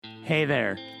Hey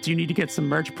there, do you need to get some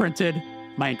merch printed?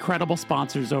 My incredible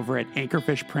sponsors over at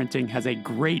Anchorfish Printing has a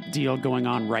great deal going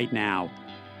on right now.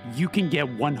 You can get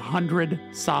 100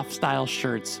 soft style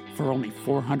shirts for only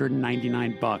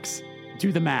 $499.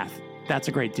 Do the math, that's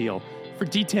a great deal. For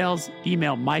details,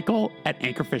 email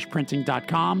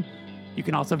michael@anchorfishprinting.com. You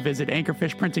can also visit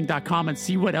anchorfishprinting.com and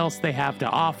see what else they have to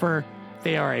offer.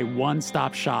 They are a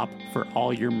one-stop shop for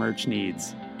all your merch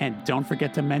needs. And don't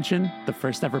forget to mention the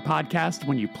First Ever Podcast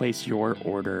when you place your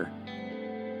order.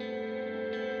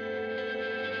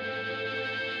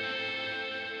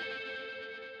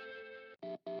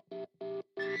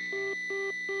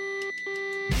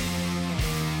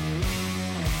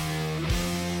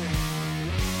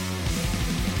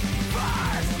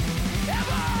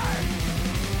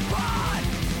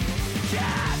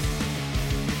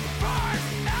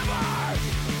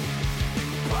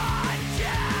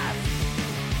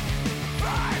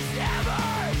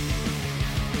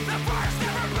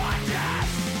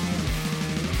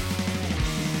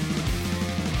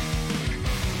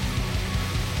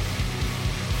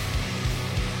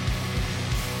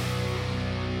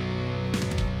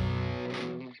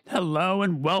 Hello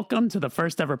and welcome to the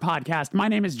First Ever Podcast. My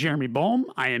name is Jeremy Boehm.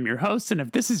 I am your host, and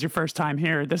if this is your first time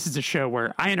here, this is a show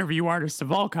where I interview artists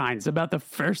of all kinds about the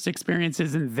first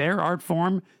experiences in their art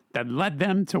form that led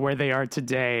them to where they are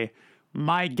today.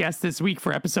 My guest this week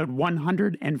for episode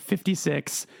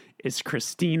 156 is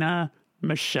Christina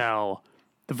Michelle,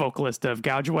 the vocalist of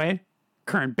Gougeway,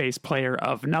 current bass player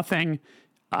of Nothing,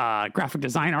 graphic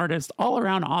design artist,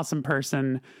 all-around awesome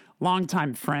person,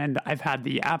 longtime friend. I've had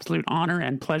the absolute honor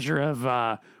and pleasure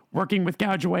of working with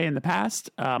Gougeway in the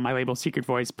past. My label Secret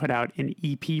Voice put out an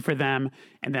EP for them,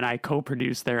 and then I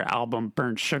co-produced their album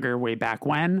Burnt Sugar way back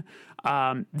when.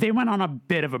 They went on a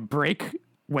bit of a break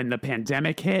when the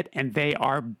pandemic hit, and they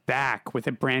are back with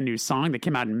a brand new song that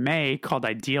came out in May called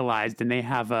Idealized, and they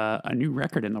have a new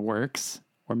record in the works,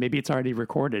 or maybe it's already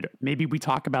recorded. Maybe we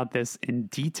talk about this in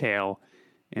detail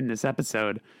in this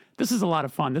episode. This is a lot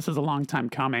of fun. This is a long time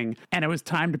coming, and it was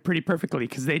timed pretty perfectly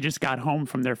because they just got home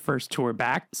from their first tour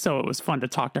back, so it was fun to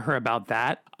talk to her about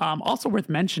that. Also worth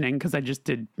mentioning, because I just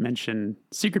did mention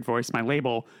Secret Voice, my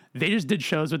label, they just did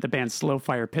shows with the band Slow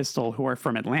Fire Pistol, who are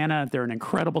from Atlanta. They're an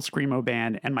incredible screamo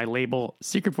band, and my label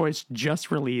Secret Voice just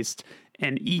released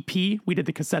an EP. We did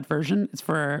the cassette version. It's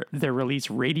for their release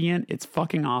Radiant. It's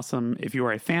fucking awesome. If you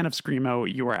are a fan of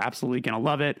screamo, you are absolutely going to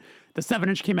love it. The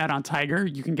 7-inch came out on Tiger.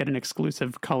 You can get an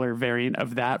exclusive color variant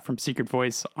of that from Secret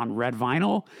Voice on red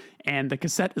vinyl. And the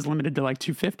cassette is limited to like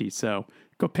 $250, so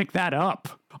go pick that up.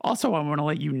 Also, I want to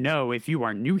let you know, if you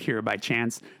are new here by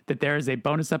chance, that there is a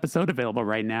bonus episode available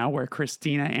right now where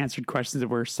Christina answered questions that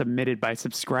were submitted by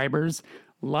subscribers.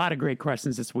 A lot of great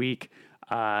questions this week.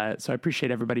 So I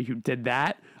appreciate everybody who did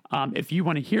that. If you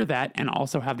want to hear that and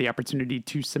also have the opportunity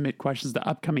to submit questions to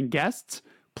upcoming guests,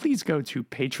 please go to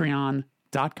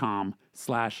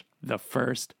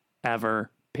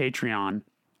patreon.com/thefirsteverpatreon.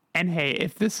 And hey,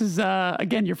 if this is,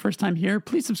 again, your first time here,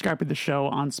 please subscribe to the show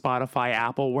on Spotify,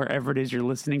 Apple, wherever it is you're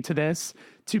listening to this.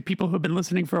 To people who have been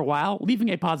listening for a while, leaving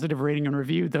a positive rating and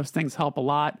review, those things help a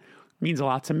lot, means a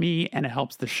lot to me, and it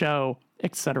helps the show,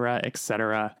 etc.,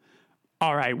 etc.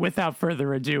 All right, without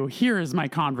further ado, here is my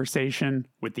conversation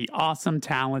with the awesome,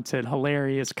 talented,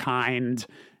 hilarious, kind,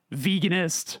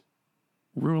 veganist,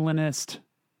 rulinist.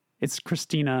 It's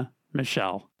Christina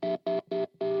Michelle.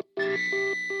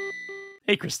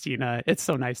 Hey, Christina, it's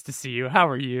so nice to see you. How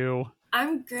are you?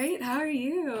 I'm great. How are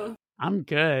you? I'm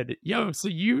good. Yo, so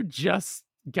you just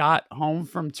got home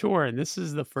from tour, and this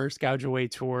is the first Gougeway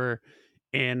tour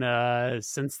in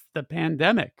since the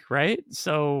pandemic, right?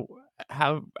 So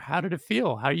how did it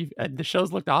feel? The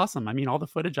shows looked awesome. I mean, all the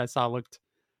footage I saw looked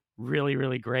really,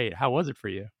 really great. How was it for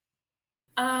you?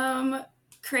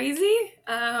 Crazy.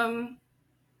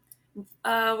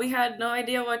 We had no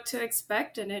idea what to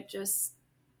expect, and it just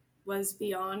was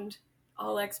beyond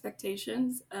all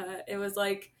expectations. It was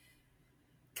like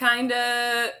kind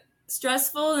of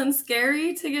stressful and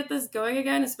scary to get this going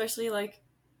again, especially like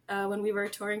when we were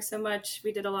touring so much.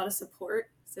 We did a lot of support,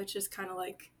 so it's just kind of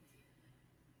like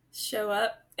show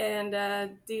up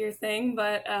and do your thing.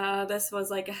 But this was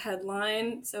like a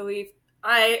headline, so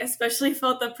I especially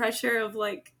felt the pressure of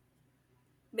like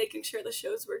making sure the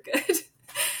shows were good.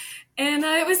 And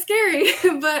it was scary,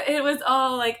 but it was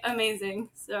all like amazing.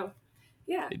 So,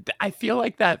 yeah. I feel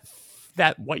like that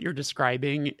what you're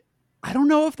describing, I don't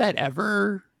know if that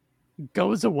ever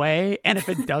goes away. And if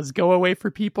it does go away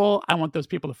for people, I want those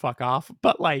people to fuck off.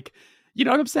 But like, you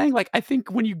know what I'm saying? Like, I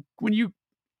think when you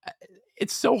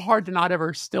it's so hard to not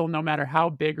ever still, no matter how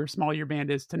big or small your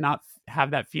band is, to not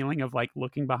have that feeling of like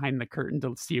looking behind the curtain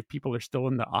to see if people are still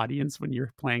in the audience when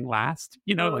you're playing last,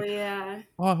 Oh like, yeah.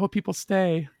 oh, I hope people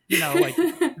stay, like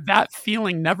that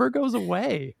feeling never goes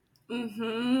away.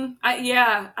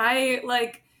 I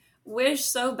like wish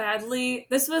so badly.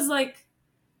 This was like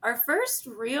our first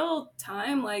real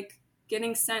time like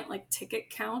getting sent like ticket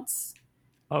counts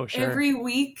Oh, sure. every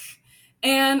week.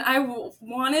 And I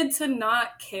wanted to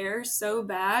not care so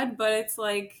bad, but it's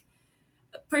like,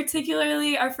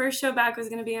 particularly our first show back was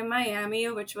going to be in Miami,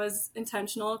 which was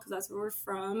intentional because that's where we're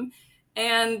from.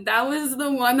 And that was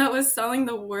the one that was selling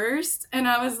the worst. And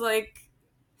I was like,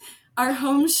 our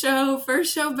home show,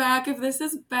 first show back, if this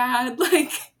is bad,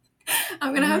 like,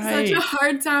 I'm going to have such a Right.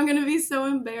 hard time. I'm going to be so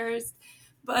embarrassed.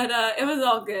 But it was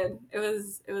all good. It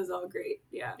was all great.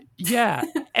 Yeah. Yeah.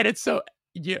 And it's so,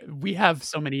 yeah, we have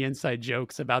so many inside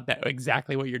jokes about that,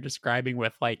 exactly what you're describing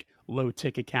with like low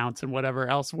ticket counts and whatever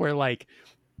else, where like,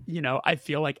 I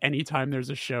feel like anytime there's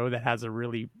a show that has a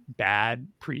really bad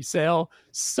pre-sale,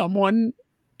 someone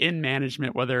in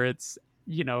management, whether it's,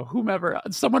 whomever,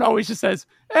 someone always just says,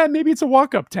 maybe it's a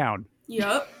walk-up town.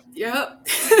 Yep.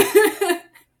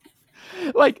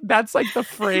 Like that's like the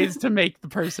phrase to make the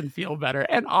person feel better.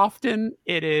 And often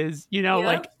it is,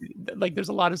 Yep. like there's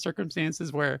a lot of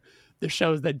circumstances where the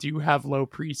shows that do have low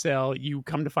pre-sale, you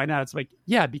come to find out it's like,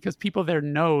 yeah, because people there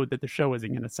know that the show isn't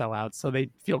going to sell out, so they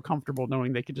feel comfortable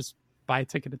knowing they could just buy a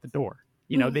ticket at the door.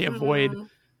 They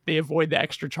avoid the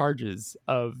extra charges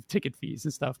of ticket fees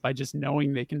and stuff by just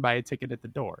knowing they can buy a ticket at the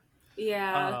door.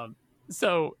 Yeah.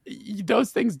 So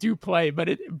those things do play, but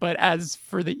as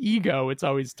for the ego, it's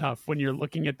always tough when you're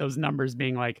looking at those numbers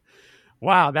being like,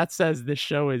 wow, that says this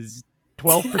show is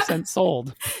 12%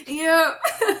 sold. Yeah.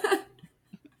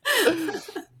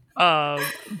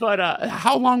 But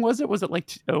how long was it? Was it like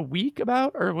a week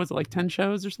or was it like 10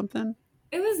 shows or something?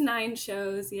 It was 9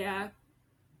 shows. Yeah.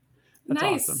 That's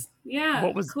Nice. awesome.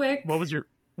 Yeah. Quick. What was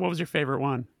your favorite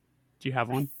one? Do you have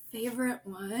one? Favorite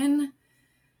one?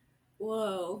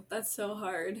 Whoa, that's so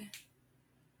hard.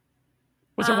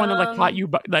 Was there one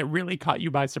that really caught you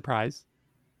by surprise?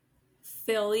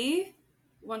 Philly,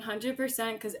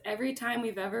 100%, because every time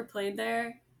we've ever played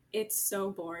there, it's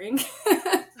so boring.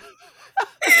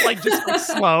 Like just like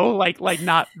slow, like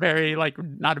not very, like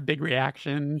not a big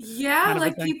reaction. Yeah,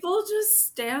 like people just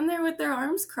stand there with their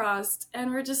arms crossed,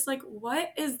 and we're just like,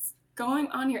 what is going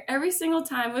on here? Every single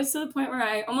time. It was to the point where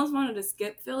I almost wanted to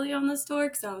skip Philly on this tour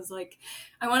because I was like,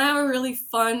 I want to have a really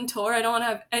fun tour. I don't want to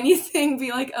have anything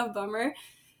be like a bummer.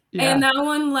 Yeah. And that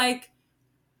one, like,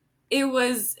 it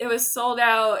was sold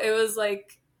out. It was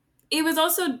like, it was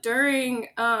also during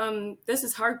This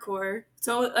Is Hardcore,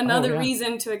 so another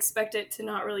reason to expect it to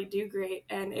not really do great.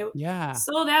 And it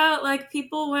sold out. Like,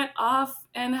 people went off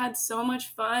and had so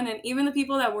much fun, and even the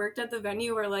people that worked at the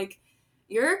venue were like,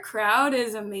 your crowd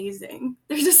is amazing.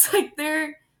 They're just like,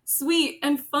 they're sweet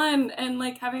and fun and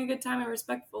like having a good time and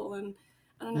respectful, and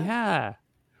I don't know. Yeah.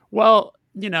 Well,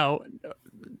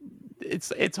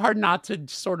 it's hard not to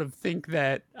sort of think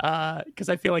that because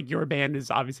I feel like your band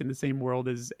is obviously in the same world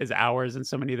as ours and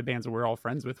so many of the bands that we're all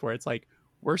friends with, where it's like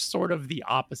we're sort of the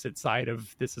opposite side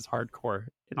of This Is Hardcore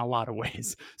in a lot of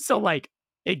ways. So like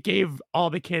it gave all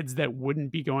the kids that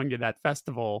wouldn't be going to that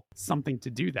festival something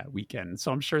to do that weekend.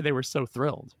 So I'm sure they were so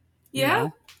thrilled. Yeah.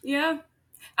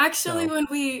 Actually, when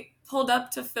we pulled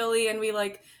up to Philly and we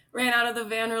like ran out of the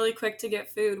van really quick to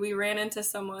get food, we ran into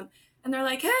someone and they're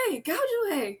like, hey,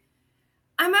 Gouge,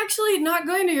 I'm actually not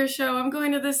going to your show. I'm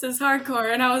going to This Is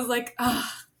Hardcore. And I was like,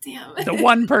 oh, damn it. The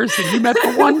one person. You met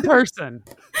the one person.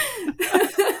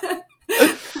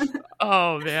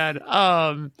 Oh, man.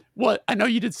 Well, I know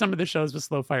you did some of the shows with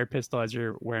Slow Fire Pistol as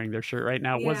you're wearing their shirt right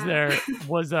now. Yeah.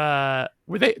 Were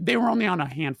they were only on a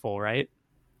handful, right?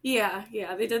 Yeah.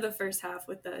 They did the first half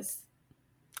with us.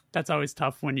 That's always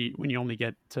tough when you only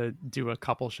get to do a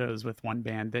couple shows with one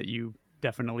band that you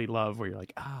definitely love, where you're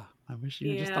like, I wish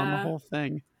you were just on the whole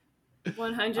thing.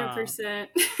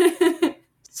 100%.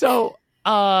 So,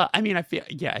 I mean, I feel,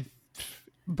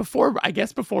 before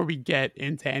we get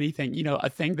into anything, a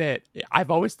thing that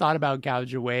I've always thought about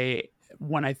Gouge Away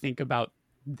when I think about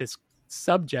this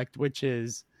subject, which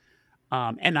is,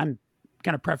 and I'm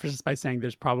going to preface this by saying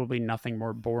there's probably nothing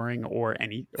more boring or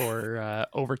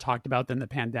over talked about than the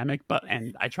pandemic,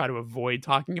 and I try to avoid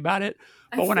talking about it.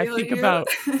 But when I think about,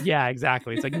 yeah,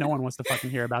 exactly. It's like, no one wants to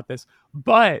fucking hear about this.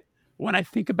 But when I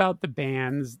think about the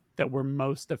bands that were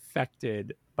most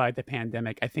affected by the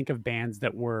pandemic, I think of bands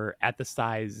that were at the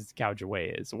size Gouge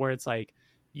Away is, where it's like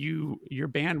your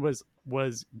band was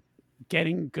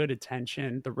getting good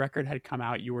attention. The record had come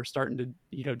out. You were starting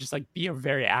to, just like be a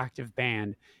very active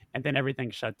band, and then everything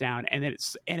shut down. And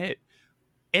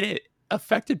it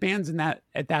affected bands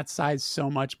at that size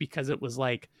so much, because it was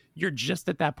like you're just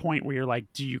at that point where you're like,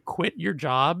 do you quit your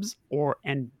jobs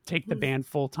and take the band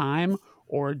full time,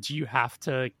 or do you have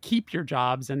to keep your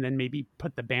jobs and then maybe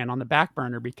put the band on the back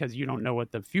burner because you don't know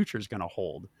what the future is going to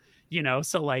hold,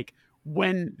 So like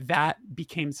when that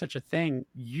became such a thing,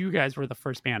 you guys were the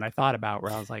first band I thought about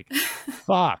where I was like,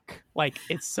 fuck, like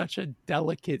it's such a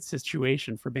delicate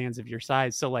situation for bands of your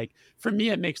size. So like for me,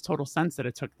 it makes total sense that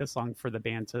it took this long for the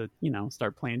band to,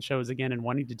 start playing shows again and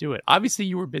wanting to do it. Obviously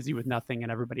you were busy with nothing,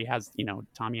 and everybody has,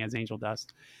 Tommy has Angel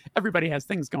Dust. Everybody has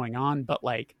things going on, but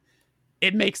like,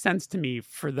 it makes sense to me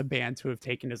for the band to have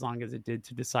taken as long as it did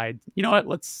to decide, you know what,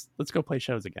 let's go play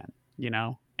shows again,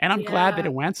 and I'm glad that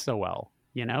it went so well.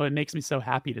 It makes me so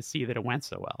happy to see that it went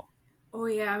so well. Oh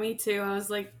yeah, me too. I was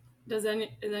like, is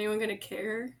anyone gonna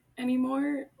care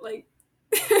anymore? Like,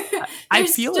 I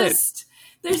feel it.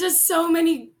 There's just so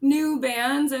many new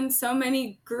bands and so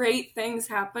many great things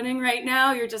happening right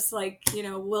now. You're just like,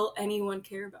 will anyone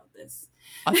care about this?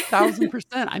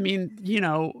 1,000%. I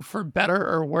mean, for better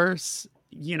or worse,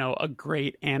 a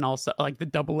great, and also like the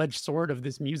double-edged sword of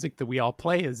this music that we all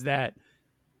play is that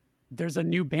there's a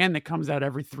new band that comes out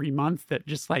every 3 months that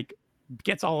just like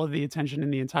gets all of the attention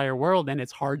in the entire world, and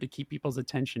it's hard to keep people's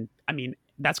attention. I mean,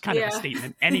 that's kind of a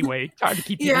statement anyway. It's hard to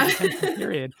keep people's attention,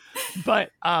 period.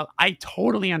 But I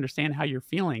totally understand how you're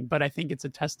feeling, but I think it's a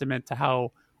testament to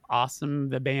how awesome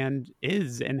the band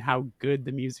is and how good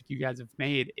the music you guys have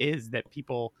made is, that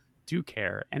people do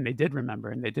care and they did remember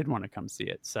and they did want to come see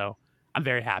it. So I'm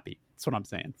very happy. That's what I'm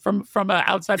saying. From an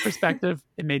outside perspective,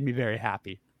 it made me very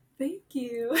happy. Thank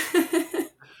you.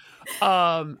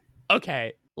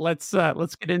 Okay, let's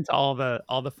get into all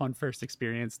the fun first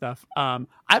experience stuff.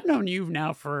 I've known you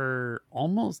now for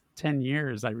almost 10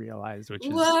 years, I realized, which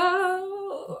is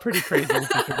pretty crazy to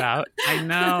think about. I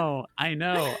know.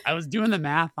 I was doing the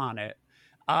math on it.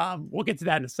 We'll get to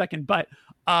that in a second, but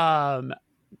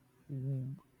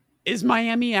is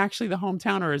Miami actually the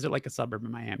hometown, or is it like a suburb of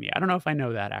Miami? I don't know if I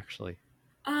know that actually.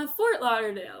 Fort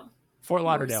Lauderdale. Fort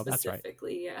Lauderdale, that's right.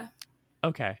 Specifically, yeah.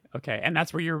 Okay. And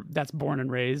that's where that's born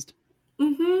and raised?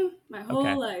 Mm-hmm. My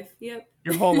whole life, yep.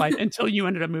 Your whole life, until you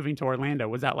ended up moving to Orlando.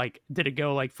 Was that like, did it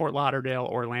go like Fort Lauderdale,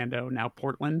 Orlando, now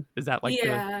Portland? Is that like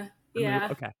yeah.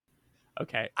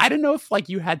 Okay. I didn't know if like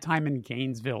you had time in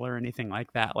Gainesville or anything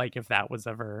like that, like if that was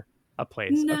ever a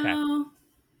place. No.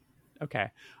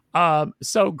 Okay.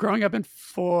 So growing up in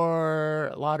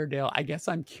Fort Lauderdale, I guess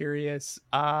I'm curious,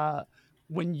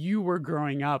 when you were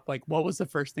growing up, like what was the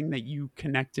first thing that you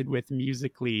connected with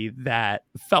musically that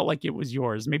felt like it was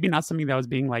yours? Maybe not something that was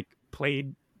being like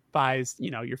played by,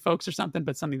 your folks or something,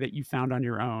 but something that you found on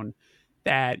your own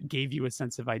that gave you a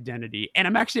sense of identity. And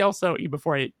I'm actually also,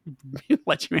 before I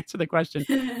let you answer the question,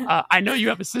 I know you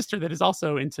have a sister that is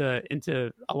also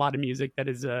into a lot of music that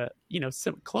is,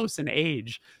 so close in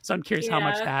age. So I'm curious how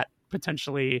much that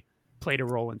potentially played a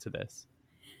role into this.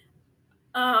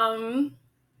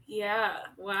 Yeah,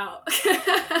 wow.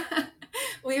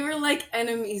 We were like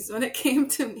enemies when it came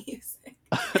to music.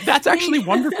 That's actually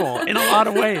wonderful in a lot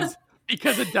of ways,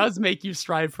 because it does make you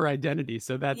strive for identity.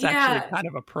 So that's actually kind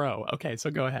of a pro. Okay, so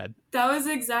go ahead. That was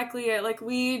exactly it. Like,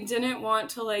 we didn't want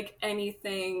to like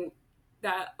anything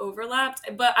that overlapped,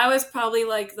 but I was probably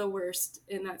like the worst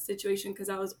in that situation because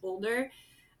I was older.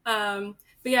 But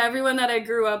yeah, everyone that I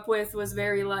grew up with was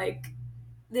very like,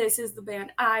 this is the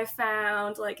band I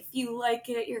found. Like, if you like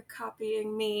it, you're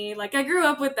copying me. Like, I grew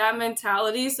up with that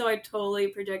mentality, so I totally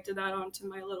projected that onto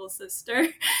my little sister.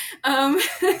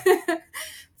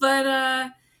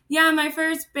 But yeah, my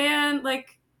first band,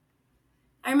 like,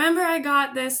 I remember I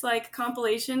got this like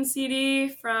compilation CD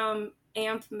from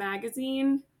Amp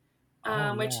magazine,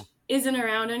 which isn't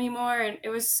around anymore, and it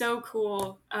was so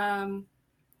cool.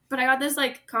 But I got this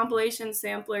like compilation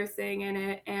sampler thing in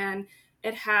it, and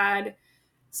it had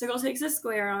Circle Takes a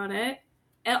Square on it,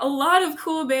 and a lot of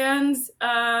cool bands.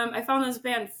 I found this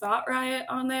band Thought Riot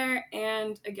on there,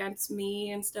 and Against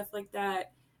Me and stuff like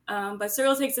that. But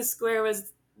Circle Takes a Square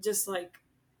was just like,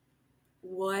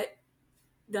 what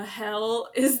the hell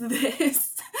is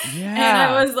this? Yeah. And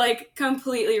I was like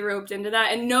completely roped into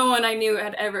that, and no one I knew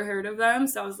had ever heard of them,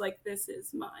 so I was like, this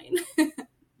is mine.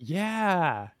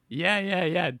 Yeah.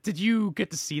 Did you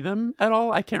get to see them at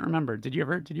all? I can't remember. Did you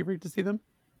ever get to see them?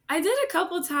 I did a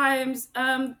couple times.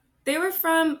 They were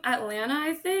from Atlanta,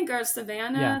 I think, or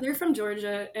Savannah. Yeah. They're from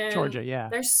Georgia. And Georgia, yeah.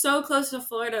 They're so close to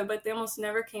Florida, but they almost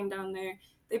never came down there.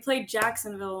 They played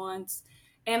Jacksonville once.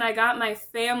 And I got my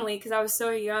family, because I was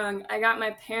so young, I got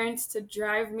my parents to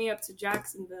drive me up to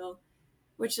Jacksonville,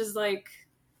 which is like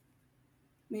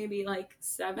maybe like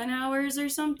 7 hours or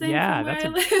something from Yeah, where I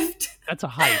lived. that's a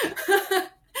hike.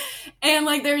 And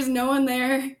like there's no one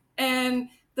there. And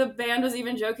the band was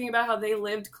even joking about how they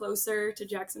lived closer to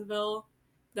Jacksonville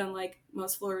than like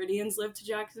most Floridians live to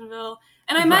Jacksonville.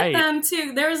 And I met them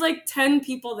too. There was like 10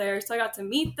 people there. So I got to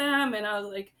meet them and I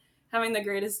was like having the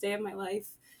greatest day of my life.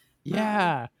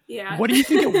 Yeah. Yeah. What do you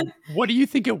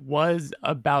think it was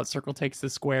about Circle Takes the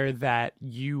Square that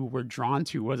you were drawn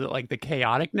to? Was it like the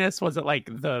chaoticness? Was it like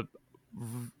the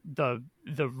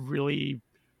really,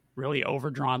 really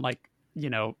overdrawn, like,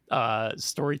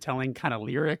 storytelling kind of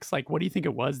lyrics? Like, what do you think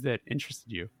it was that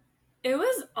interested you? It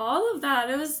was all of that.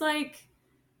 It was like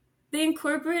they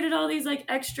incorporated all these like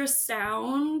extra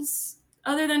sounds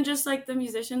other than just like the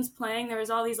musicians playing. There was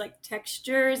all these like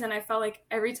textures, and I felt like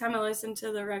every time I listened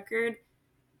to the record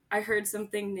I heard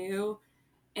something new.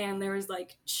 And there was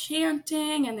like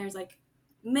chanting, and there's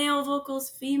male vocals,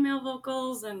 female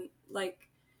vocals, and like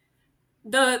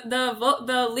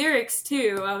the lyrics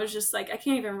too. I was just like, I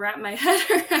can't even wrap my head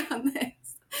around this.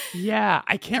 Yeah,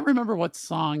 I can't remember what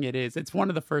song it is. It's one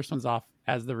of the first ones off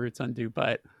As the Roots Undo,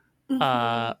 but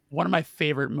one of my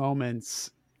favorite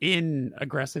moments in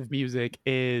aggressive music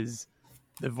is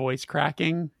the voice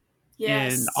cracking.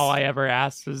 Yes. And All I Ever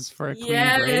Asked Was for a Clean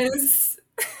Break.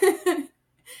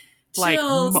 Like,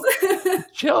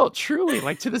 truly,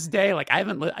 like to this day, like I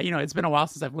haven't, it's been a while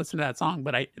since I've listened to that song,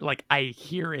 but I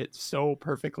hear it so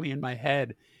perfectly in my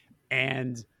head.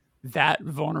 And that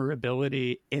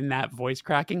vulnerability in that voice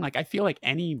cracking, like I feel like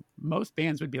most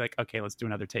bands would be like, okay, let's do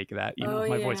another take of that.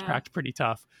 My voice cracked pretty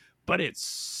tough, but it's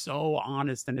so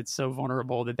honest and it's so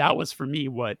vulnerable that was for me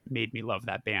what made me love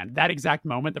that band. That exact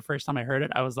moment, the first time I heard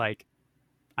it, I was like,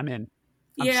 I'm in.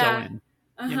 I'm so in.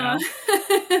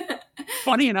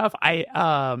 Funny enough,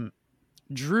 I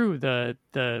Drew, the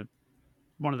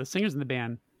one of the singers in the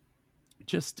band,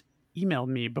 just emailed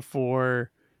me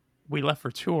before we left for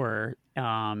tour,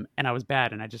 and I was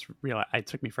bad, and I just realized it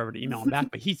took me forever to email him back.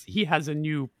 But he has a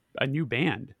new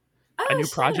band, a new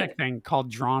project thing called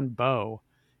Drawn Bow,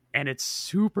 and it's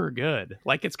super good.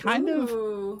 Like it's kind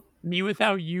of Me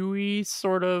Without You-y,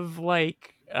 sort of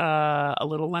like a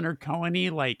little Leonard Cohen-y,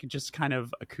 like just kind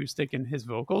of acoustic in his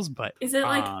vocals. But is it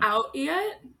like out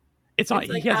yet? It's on.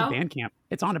 He has a Bandcamp.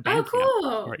 It's on a Bandcamp.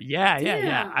 Oh, cool.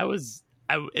 Yeah. I was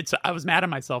mad at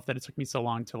myself that it took me so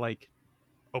long to like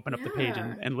open up the page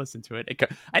and listen to it.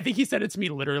 I think he said it to me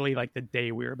literally like the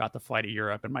day we were about to fly to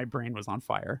Europe, and my brain was on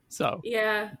fire. So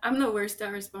yeah, I'm the worst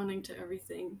at responding to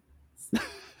everything.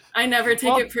 I never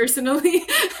take it personally.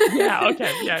 Yeah. Okay.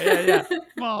 Yeah.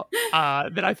 Well,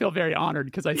 then I feel very honored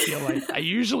because I feel like I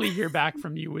usually hear back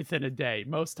from you within a day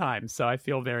most times. So I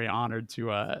feel very honored to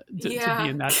be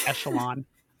in that echelon.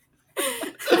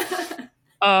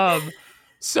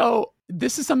 So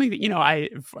this is something that, I,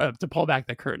 to pull back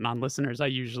the curtain on listeners, I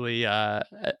usually,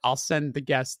 I'll send the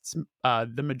guests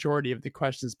the majority of the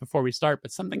questions before we start,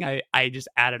 but something I just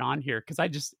added on here, because I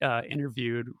just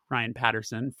interviewed Ryan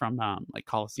Patterson from like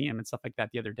Coliseum and stuff like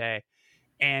that the other day.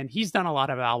 And he's done a lot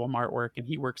of album artwork and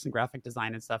he works in graphic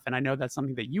design and stuff. And I know that's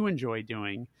something that you enjoy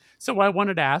doing. So what I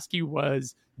wanted to ask you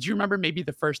was, do you remember maybe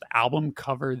the first album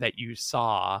cover that you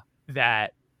saw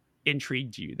that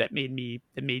intrigued you, that made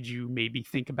you maybe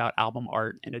think about album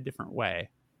art in a different way?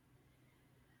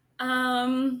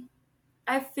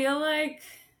 I feel like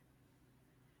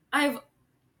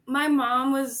my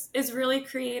mom is really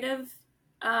creative.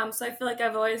 So I feel like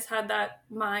I've always had that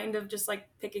mind of just like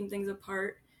picking things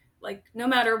apart. Like no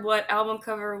matter what album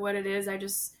cover or what it is, I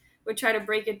just would try to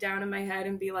break it down in my head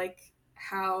and be like,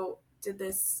 how did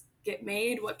this get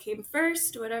made? What came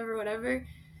first? Whatever.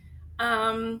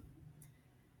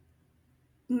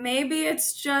 Maybe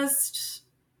it's just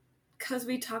because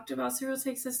we talked about Circle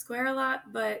Takes the Square a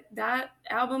lot, but that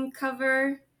album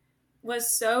cover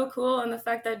was so cool. And the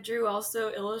fact that Drew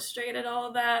also illustrated all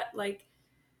of that, like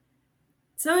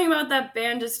something about that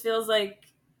band just feels like,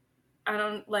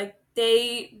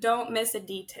 they don't miss a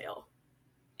detail.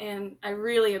 And I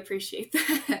really appreciate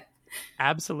that.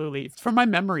 Absolutely. From my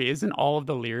memory, isn't all of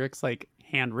the lyrics like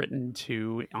handwritten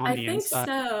too on the inside? I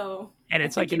think so. And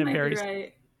it's like in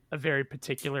a very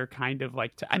particular kind of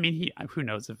like, who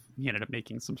knows if he ended up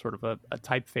making some sort of a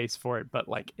typeface for it, but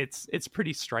like it's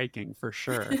pretty striking for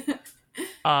sure.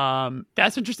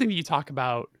 That's interesting that you talk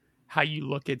about how you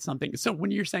look at something. So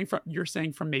when you're saying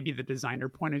from maybe the designer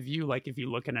point of view, like if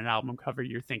you look at an album cover,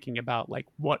 you're thinking about like,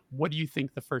 what do you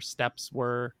think the first steps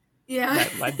were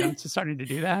that led them to starting to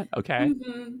do that? Okay.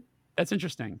 Mm-hmm. That's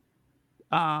interesting.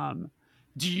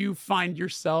 Do you find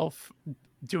yourself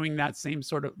doing that same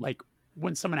sort of like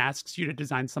when someone asks you to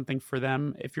design something for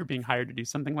them, if you're being hired to do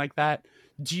something like that,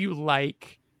 do you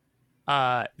like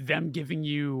them giving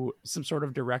you some sort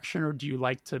of direction, or do you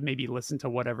like to maybe listen to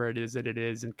whatever it is that it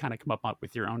is and kind of come up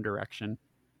with your own direction?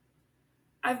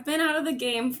 I've been out of the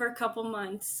game for a couple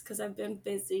months because I've been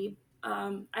busy.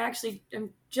 I actually am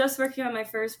just working on my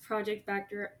first project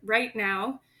back right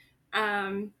now.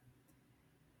 Um,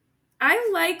 I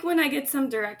like when I get some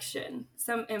direction,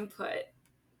 some input,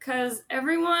 because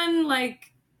everyone,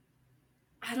 like,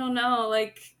 I don't know,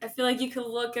 like, I feel like you could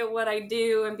look at what I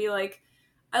do and be like,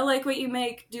 I like what you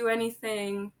make, do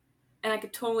anything, and I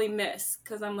could totally miss,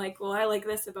 because I'm like, well, I like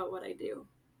this about what I do.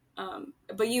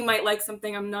 But you might like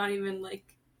something I'm not even,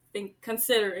 like,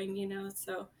 considering, you know,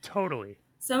 so. Totally.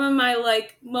 Some of my,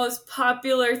 like, most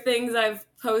popular things I've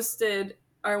posted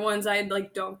are ones I,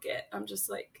 like, don't get. I'm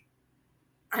just like,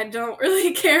 I don't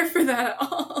really care for that at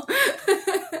all.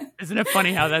 Isn't it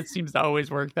funny how that seems to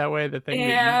always work that way? The thing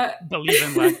that you believe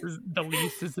in less is the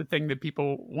least is the thing that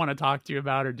people want to talk to you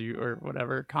about or do or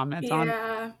whatever comment on.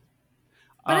 Yeah.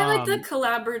 But I like the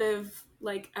collaborative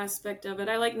like aspect of it.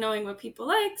 I like knowing what people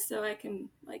like so I can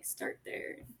like start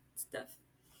there and stuff.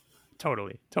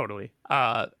 Totally.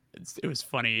 It was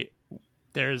funny.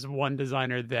 There's one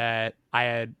designer that I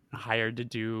had hired to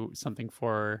do something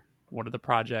for one of the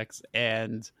projects,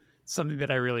 and something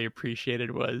that I really appreciated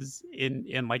was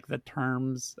in like the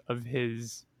terms of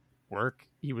his work,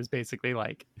 he was basically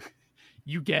like,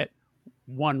 you get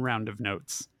one round of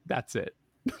notes. That's it.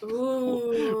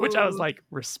 Ooh. Which I was like,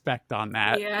 respect on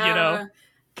that, yeah. you know?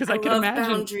 Because I can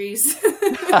imagine boundaries.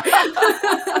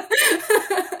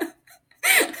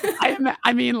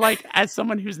 I mean, like, as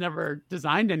someone who's never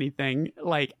designed anything,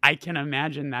 like, I can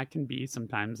imagine that can be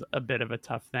sometimes a bit of a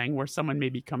tough thing where someone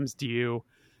maybe comes to you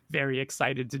very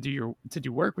excited to do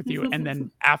work with you, and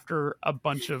then after a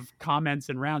bunch of comments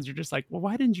and rounds, you're just like, well,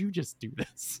 why didn't you just do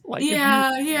this? Like,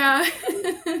 yeah.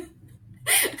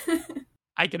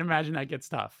 I can imagine that gets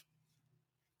tough.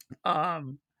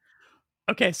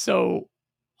 Okay, so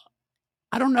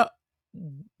I don't know.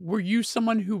 Were you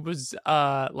someone who was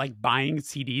like buying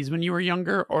CDs when you were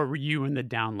younger, or were you in the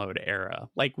download era?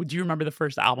 Like, would you remember the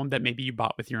first album that maybe you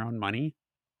bought with your own money?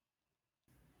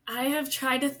 I have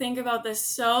tried to think about this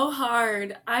so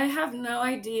hard. I have no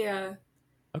idea.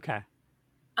 Okay.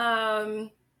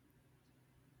 But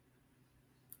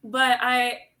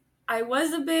I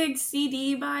was a big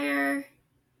CD buyer.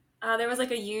 There was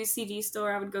like a used CD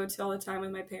store I would go to all the time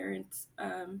with my parents.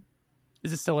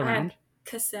 Is it still around?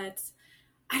 Cassettes.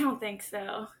 I don't think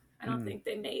so. I don't think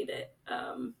they made it.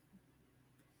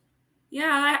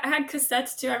 Yeah, I had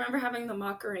cassettes too. I remember having the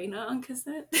Macarena on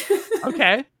cassette.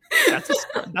 Okay,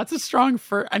 that's a strong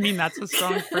first. I mean, that's a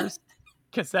strong first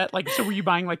cassette. Like, so were you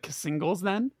buying like singles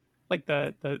then? Like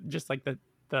the just like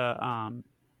the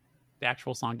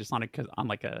actual song just on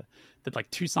like a the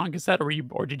like 2-song cassette,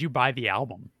 or did you buy the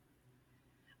album?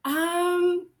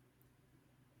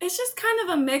 It's just kind of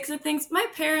a mix of things. My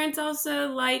parents also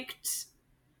liked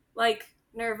like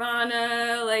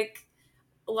Nirvana, like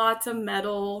lots of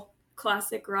metal,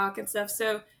 classic rock and stuff.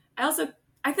 So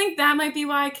I think that might be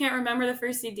why I can't remember the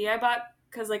first CD I bought,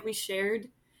 because like we shared.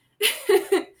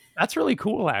 That's really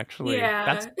cool, actually.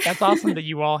 Yeah. That's awesome that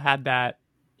you all had that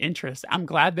interest. I'm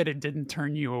glad that it didn't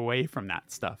turn you away from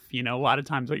that stuff. You know, a lot of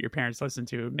times what your parents listen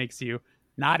to makes you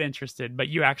not interested, but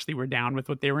you actually were down with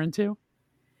what they were into.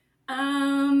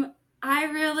 I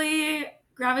really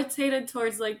gravitated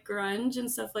towards like grunge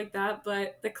and stuff like that,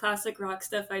 but the classic rock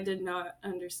stuff I did not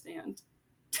understand.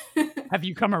 Have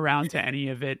you come around to any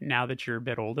of it now that you're a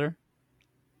bit older?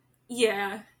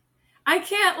 Yeah. I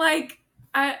can't like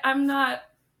I'm not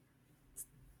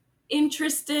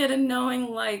interested in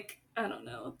knowing like, I don't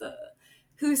know,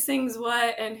 who sings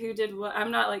what and who did what.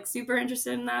 I'm not like super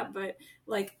interested in that, but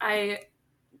like I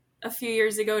a few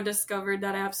years ago discovered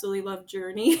that I absolutely love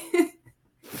Journey.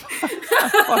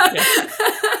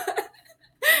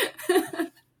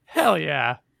 Hell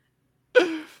yeah.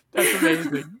 That's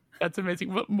amazing. That's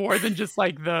amazing. But more than just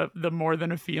like the More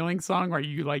Than a Feeling song, are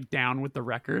you like down with the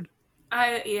record?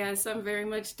 Yes, I'm very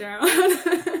much down.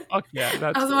 Fuck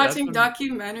yeah. I was watching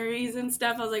documentaries and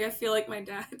stuff. I was like, I feel like my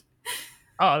dad.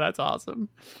 Oh, that's awesome.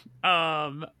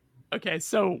 Okay,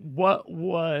 so what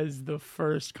was the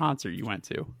first concert you went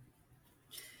to?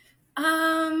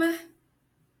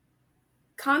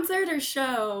 Concert or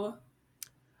show?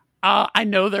 I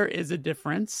know there is a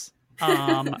difference.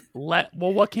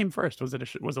 What came first? Was it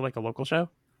like a local show?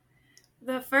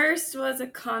 The first was a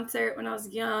concert when I was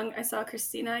young. I saw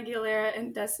Christina Aguilera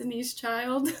and Destiny's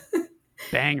Child.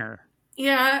 Banger.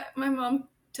 Yeah, my mom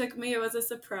took me. It was a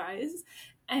surprise.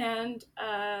 And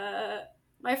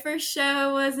My first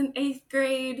show was in 8th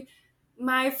grade.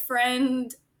 My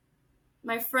friend's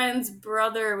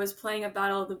brother was playing a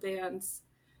Battle of the Bands.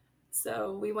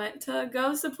 So we went to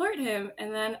go support him,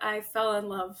 and then I fell in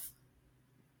love.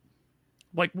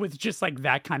 Like with just like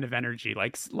that kind of energy,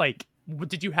 like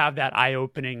did you have that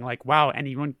eye-opening like, wow,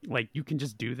 anyone, like, you can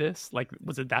just do this? Like,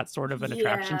 was it that sort of an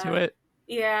attraction to Yeah. it?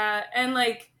 Yeah. And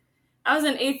like, I was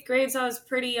in 8th grade, so I was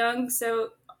pretty young. So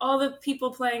all the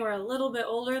people playing were a little bit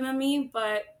older than me,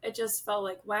 but it just felt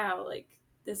like, wow, like,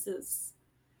 this is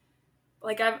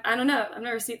like, I don't know. I've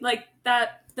never seen like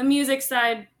that. The music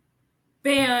side,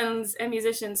 bands and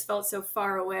musicians felt so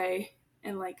far away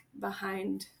and like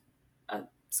behind a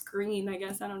screen, I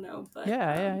guess. I don't know. But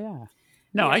Yeah.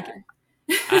 No,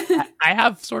 yeah. I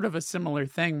have sort of a similar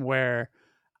thing where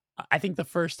I think the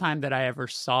first time that I ever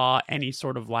saw any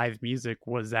sort of live music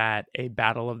was at a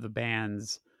Battle of the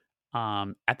Bands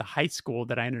at the high school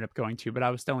that I ended up going to, but I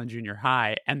was still in junior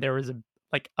high, and there was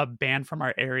a band from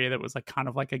our area that was like kind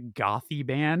of like a gothy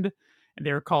band, and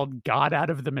they were called God Out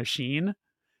of the Machine.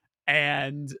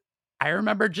 And I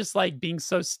remember just like being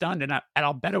so stunned, and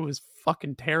I'll bet it was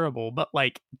fucking terrible, but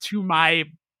like to my,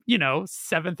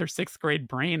 7th or 6th grade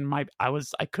brain, I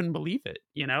couldn't believe it,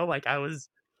 like I was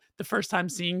the first time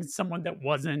seeing someone that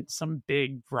wasn't some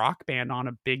big rock band on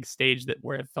a big stage that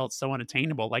where it felt so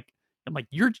unattainable. Like, I'm like,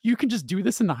 you can just do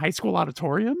this in the high school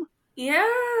auditorium?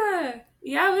 Yeah.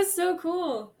 Yeah, it was so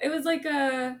cool. It was like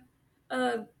a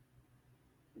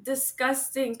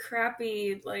disgusting,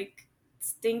 crappy, like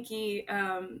stinky. I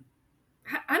don't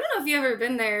know if you ever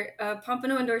been there.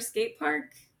 Pompano Indoor Skate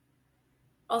Park,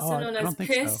 Oh, also known I as don't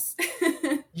think so. Piss.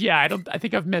 Yeah, I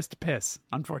think I've missed Piss,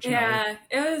 unfortunately. Yeah,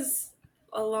 it was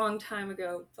a long time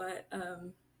ago, but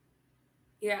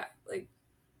yeah, like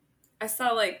I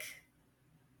saw like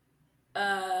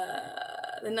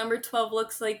the number 12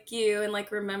 looks like you and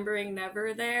like remembering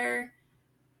never there.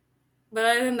 But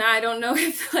other than that, I don't know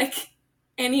if like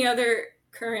any other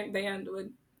current band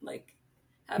would like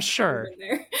have ever Sure. been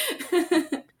there.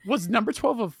 Was number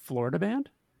 12 a Florida band?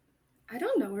 I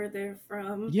don't know where they're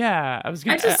from. Yeah, I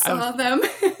just saw them.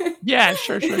 Yeah,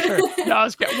 sure. No,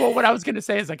 what I was gonna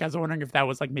say is like I was wondering if that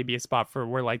was like maybe a spot for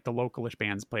where like the localish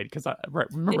bands played, because I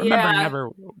remember Yeah. never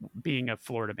being a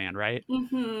Florida band, right?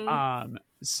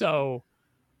 So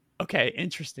okay,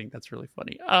 interesting. That's really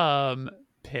funny.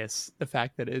 Piss. The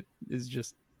fact that it is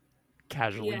just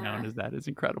casually known as that is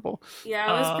incredible.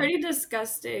 Yeah, it was pretty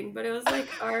disgusting, but it was like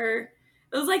it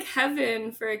was like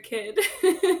heaven for a kid.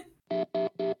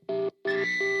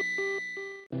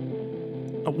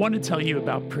 I want to tell you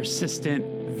about Persistent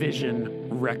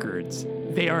Vision Records.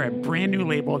 They are a brand new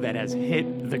label that has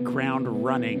hit the ground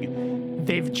running.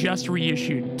 They've just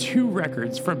reissued 2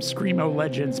 records from Screamo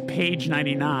Legends Page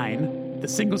 99, the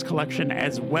singles collection,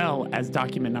 as well as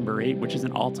Document Number 8, which is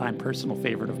an all-time personal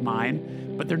favorite of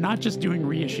mine. But they're not just doing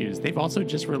reissues. They've also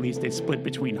just released a split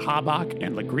between Habak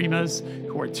and Lagrimas,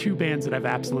 who are 2 bands that I've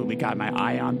absolutely got my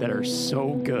eye on that are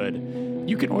so good.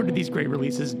 You can order these great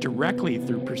releases directly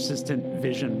through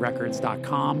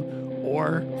persistentvisionrecords.com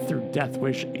or through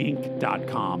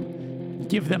deathwishinc.com.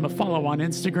 Give them a follow on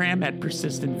Instagram at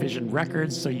Persistent Vision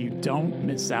Records so you don't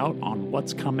miss out on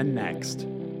what's coming next.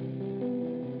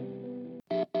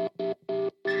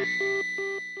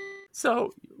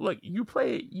 So, look,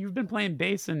 you've been playing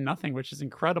bass and nothing, which is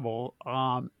incredible.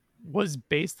 Was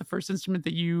bass the first instrument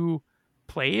that you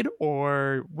played,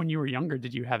 or when you were younger,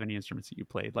 did you have any instruments that you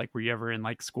played? Like, were you ever in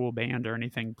like school band or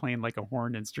anything playing like a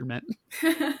horn instrument?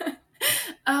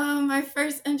 My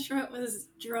first instrument was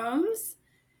drums.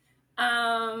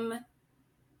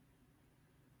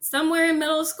 Somewhere in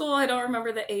middle school, I don't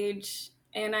remember the age,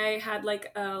 and I had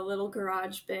like a little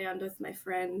garage band with my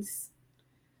friends.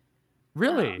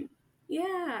 Really?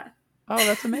 Yeah. Oh,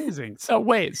 that's amazing. So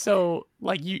wait, so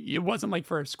like it wasn't like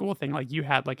for a school thing, like you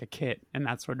had like a kit and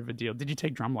that sort of a deal. Did you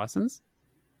take drum lessons?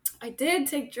 I did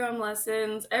take drum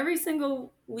lessons every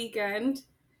single weekend.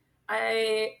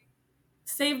 I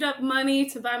saved up money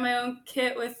to buy my own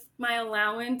kit with my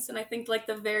allowance, and I think like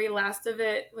the very last of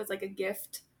it was like a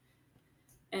gift.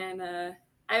 And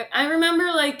I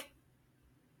remember like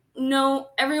no,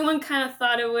 everyone kind of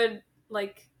thought it would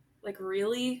like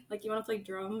really like, you want to play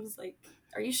drums, like,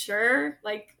 are you sure,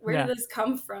 like, where did this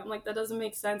come from, like, that doesn't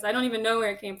make sense. I don't even know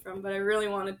where it came from, but I really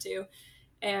wanted to.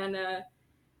 And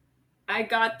I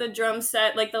got the drum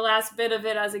set, like the last bit of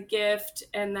it, as a gift,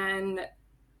 and then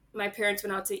my parents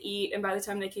went out to eat, and by the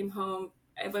time they came home,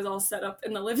 it was all set up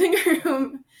in the living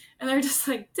room, and they're just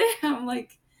like, damn,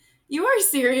 like, you are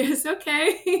serious,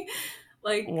 okay.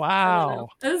 Like, wow,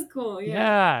 that was cool.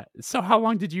 Yeah. So how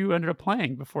long did you end up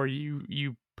playing before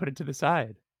you put it to the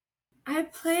side? I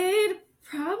played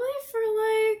Probably for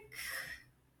like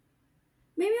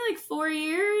maybe like 4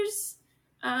 years.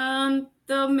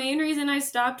 The main reason I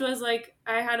stopped was like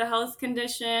I had a health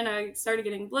condition. I started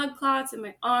getting blood clots in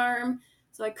my arm,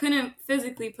 so I couldn't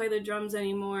physically play the drums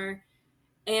anymore.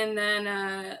 And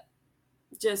then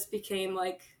just became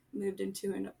like moved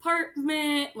into an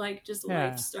apartment, like just life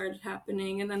Yeah, started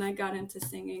happening, and then I got into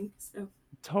singing. So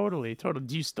totally, totally.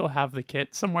 Do you still have the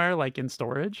kit somewhere, like in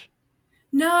storage?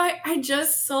 no, I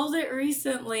just sold it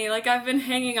recently. Like I've been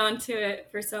hanging on to it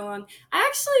for so long. I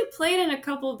actually played in a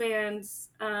couple bands.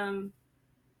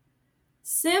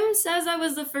 Sim says I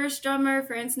was the first drummer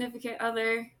for Insignificant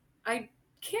Other. I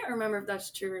can't remember if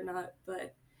that's true or not,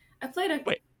 but I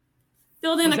Wait,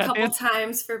 filled in was a that couple band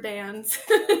times for bands.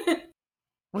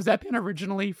 was that band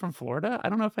originally from Florida? I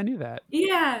don't know if I knew that.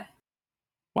 Yeah.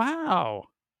 Wow.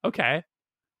 Okay.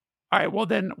 All right. Well,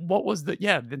 then what was the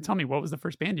yeah? Then tell me what was the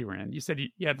first band you were in? You said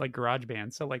you had like garage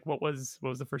band. So like, what was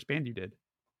the first band you did?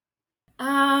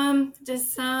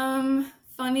 Just some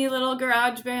funny little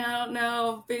garage band. I don't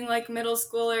know. Being like middle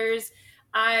schoolers,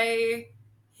 I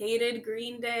hated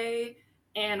Green Day,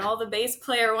 and all the bass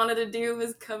player wanted to do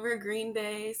was cover Green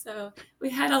Day. So we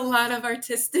had a lot of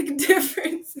artistic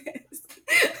differences.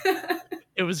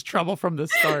 It was trouble from the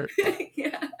start.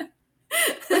 Yeah.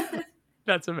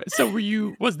 That's amazing. So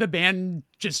was the band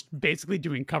just basically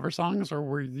doing cover songs or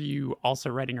were you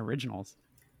also writing originals?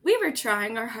 We were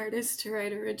trying our hardest to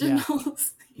write Yeah.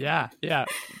 originals. Yeah. Yeah.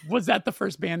 Was that the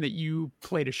first band that you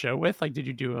played a show with? Like, did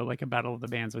you do like a battle of the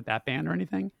bands with that band or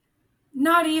anything?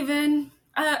 Not even.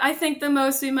 I think the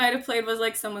most we might have played was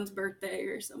like someone's birthday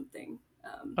or something.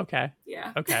 Okay.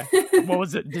 Yeah. Okay. What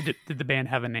was it? Did the band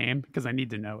have a name? Because I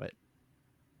need to know it.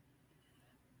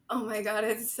 Oh my god,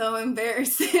 it's so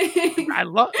embarrassing. I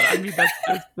mean,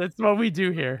 that's what we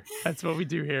do here. That's what we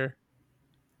do here.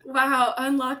 Wow,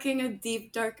 unlocking a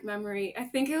deep dark memory. I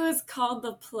think it was called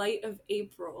The Plight of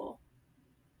April.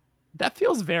 That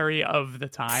feels very of the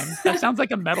time. That sounds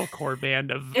like a metalcore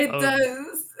band It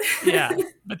does. Yeah.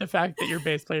 But the fact that your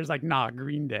bass player is like, nah,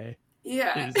 Green Day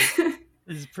Yeah.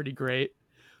 is pretty great.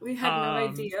 We had no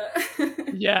idea.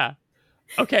 Yeah.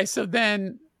 Okay, so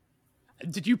then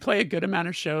did you play a good amount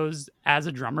of shows as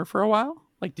a drummer for a while?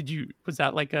 Like was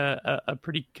that like a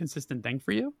pretty consistent thing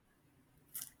for you?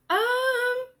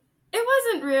 It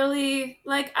wasn't really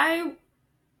like I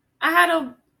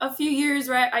had a few years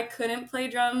where I couldn't play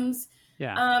drums.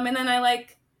 Yeah. And then I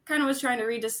like kind of was trying to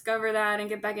rediscover that and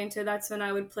get back into it. That's when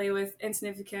I would play with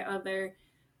Insignificant Other.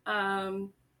 I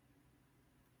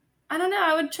don't know.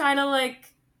 I would try to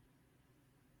like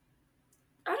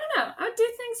I don't know. I would do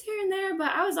things here and there,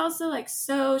 but I was also like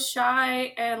so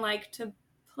shy, and like to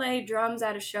play drums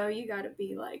at a show, you got to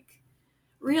be like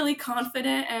really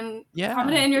confident and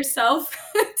confident in yourself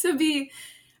to be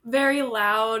very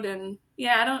loud. And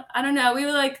yeah, I don't know. We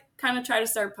would like kind of try to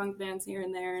start punk bands here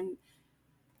and there, and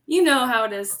you know how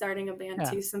it is starting a band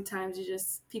too. Sometimes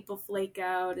people flake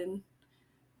out and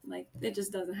like it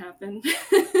just doesn't happen.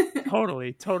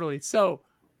 Totally. So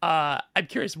I'm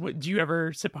curious, do you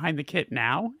ever sit behind the kit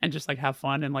now and just like have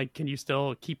fun and like can you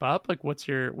still keep up? Like what's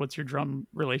your drum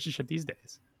relationship these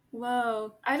days?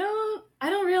 Whoa. I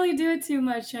don't really do it too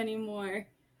much anymore.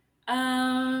 Yeah,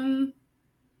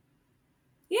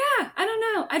 I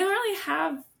don't know. I don't really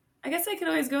have I guess I could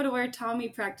always go to where Tommy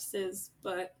practices,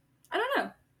 but I don't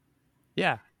know.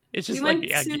 Yeah. It's just like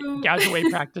gouge away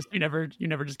practice. You never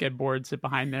just get bored, sit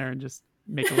behind there and just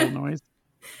make a little noise.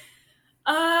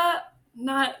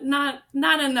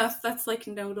 Not enough that's like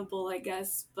notable, I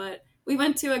guess. But we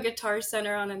went to a Guitar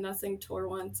Center on a Nothing tour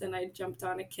once, and I jumped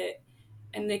on a kit.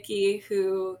 And Nikki,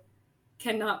 who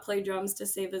cannot play drums to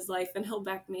save his life, and he'll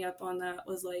back me up on that,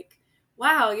 was like,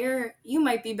 "Wow, you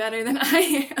might be better than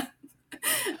I am."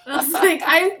 I was like,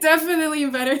 "I'm definitely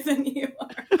better than you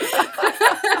are."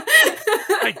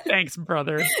 Like, thanks,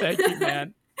 brother. Thank you,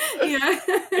 man. Yeah.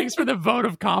 Thanks for the vote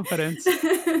of confidence.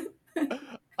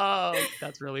 Oh,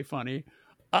 that's really funny.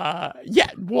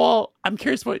 Yeah. Well, I'm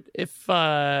curious what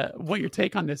your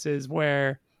take on this is.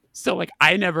 So like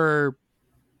I never,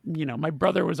 my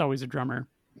brother was always a drummer,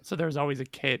 so there was always a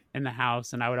kit in the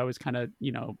house, and I would always kind of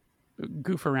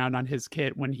goof around on his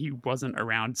kit when he wasn't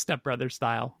around, stepbrother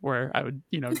style, where I would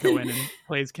go in and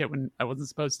play his kit when I wasn't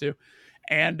supposed to,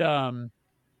 and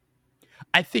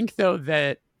I think though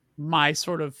that my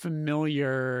sort of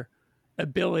familiar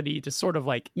ability to sort of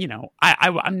like,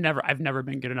 I've never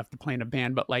been good enough to play in a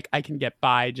band, but like I can get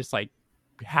by just like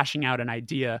hashing out an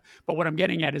idea. But what I'm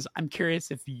getting at is I'm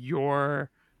curious if your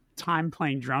time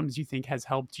playing drums you think has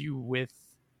helped you with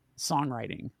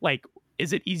songwriting. Like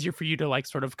is it easier for you to like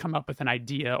sort of come up with an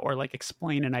idea or like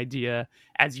explain an idea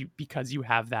because you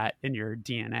have that in your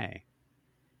DNA?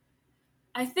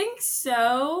 I think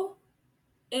so.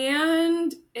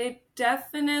 And it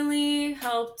definitely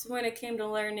helped when it came to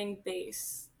learning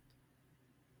bass.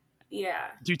 Yeah.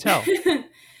 Do tell.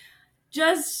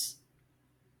 Just,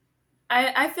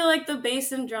 I feel like the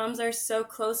bass and drums are so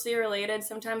closely related.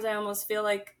 Sometimes I almost feel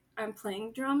like I'm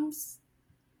playing drums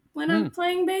when I'm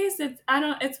playing bass.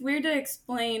 It's weird to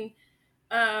explain.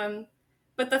 But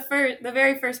the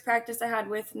very first practice I had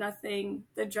with Nothing,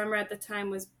 the drummer at the time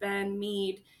was Ben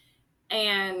Mead,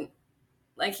 and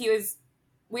like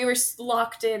we were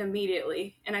locked in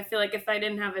immediately. And I feel like if I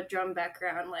didn't have a drum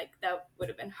background, like that would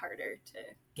have been harder to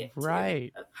get to,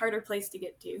 a harder place to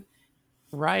get to.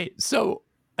 Right. So,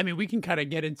 I mean, we can kind of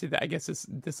get into that, I guess,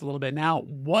 this a little bit now.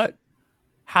 What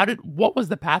was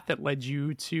the path that led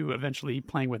you to eventually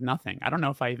playing with Nothing? I don't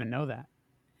know if I even know that.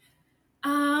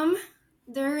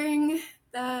 During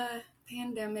the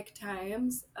pandemic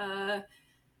times, I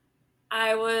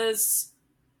always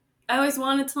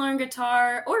wanted to learn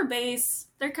guitar or bass.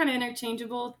 They're kind of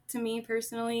interchangeable to me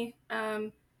personally.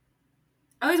 I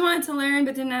always wanted to learn,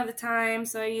 but didn't have the time,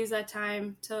 so I used that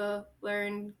time to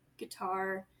learn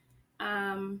guitar.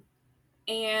 And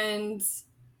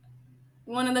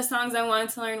one of the songs I wanted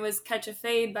to learn was Catch a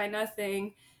Fade by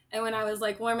Nothing. And when I was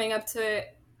like warming up to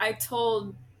it, I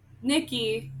told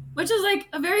Nikki, which is like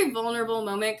a very vulnerable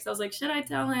moment, because I was like, should I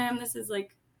tell him? This is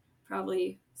like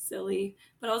probably silly.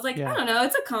 But I was like, I don't know,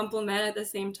 it's a compliment at the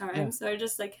same time. Yeah. So I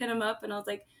just like hit him up and I was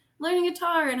like, I'm learning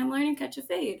guitar and I'm learning Catch a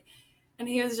Fade. And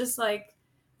he was just like,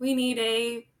 we need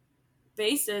a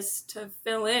bassist to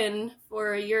fill in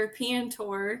for a European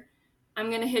tour. I'm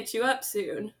going to hit you up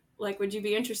soon. Like, would you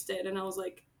be interested? And I was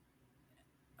like,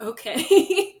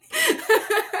 okay.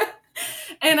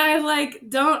 And I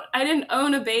didn't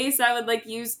own a bass. I would like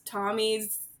use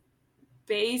Tommy's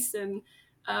bass. And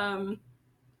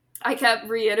I kept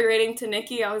reiterating to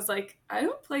Nikki, I was like, I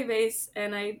don't play bass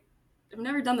and I've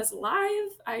never done this live.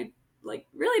 I like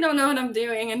really don't know what I'm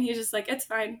doing. And he's just like, it's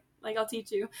fine. Like, I'll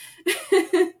teach you.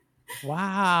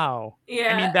 Wow.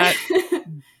 Yeah. I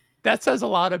mean, that says a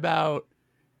lot about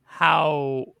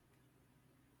how,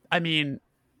 I mean,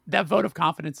 that vote of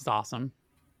confidence is awesome.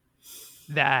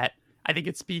 That I think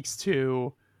it speaks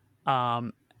to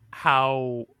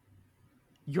how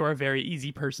you're a very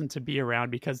easy person to be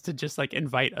around, because to just like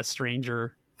invite a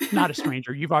stranger, not a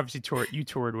stranger, you've obviously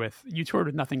toured with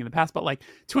Nothing in the past, but like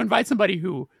to invite somebody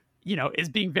who, you know, is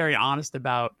being very honest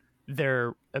about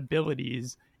their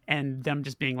abilities and them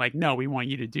just being like, no, we want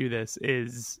you to do this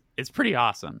is pretty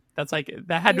awesome. That's like,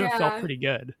 that had to have felt pretty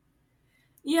good.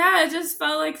 Yeah, it just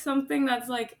felt like something that's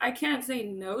like, I can't say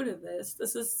no to this.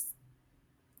 This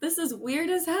is weird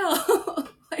as hell.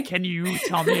 Like, can you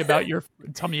tell me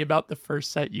about the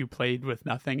first set you played with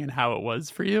Nothing and how it was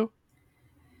for you?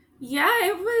 Yeah,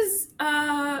 it was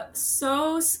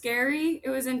so scary. It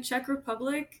was in Czech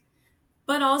Republic,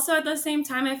 but also at the same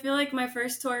time, I feel like my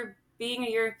first tour being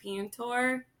a European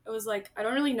tour, it was like, I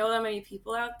don't really know that many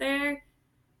people out there.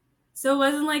 So it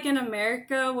wasn't like in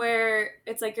America where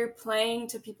it's like you're playing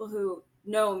to people who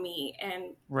know me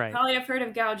and probably have heard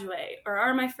of Gougeway or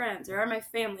are my friends or are my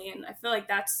family. And I feel like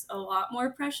that's a lot more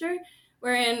pressure.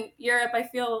 Where in Europe, I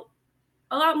feel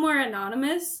a lot more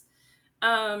anonymous.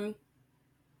 So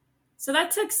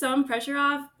that took some pressure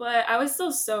off, but I was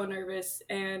still so nervous.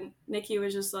 And Nikki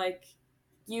was just like,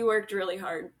 you worked really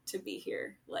hard to be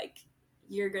here. Like,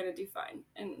 you're going to do fine.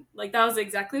 And like, that was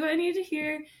exactly what I needed to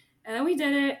hear. And then we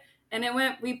did it. And it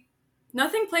went,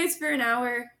 Nothing plays for an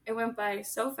hour. It went by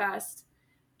so fast.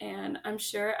 And I'm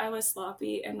sure I was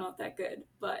sloppy and not that good.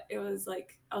 But it was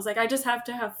like, I was like, I just have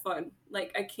to have fun.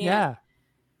 Like, I can't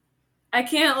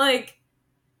like,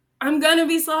 I'm going to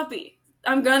be sloppy.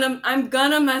 I'm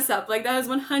gonna mess up. Like, that is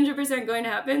 100% going to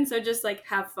happen. So just like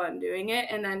have fun doing it.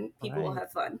 And then people will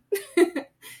have fun.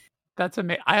 That's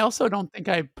amazing. I also don't think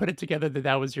I put it together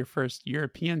that was your first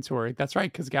European tour. That's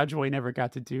right. Cause Gougeway never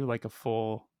got to do like a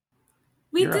full.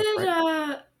 We Europe, did,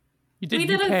 right? You did we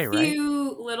UK, did a few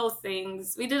right? little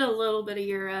things. We did a little bit of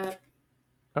Europe.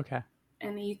 Okay.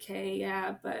 And the UK,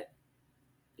 yeah, but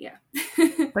yeah.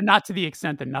 But not to the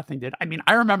extent that Nothing did. I mean,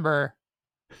 I remember.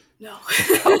 No.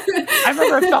 I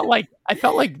remember I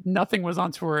felt like Nothing was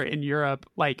on tour in Europe,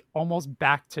 like almost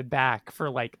back to back for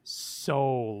like so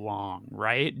long,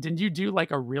 right? Didn't you do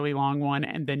like a really long one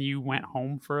and then you went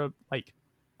home for a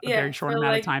very short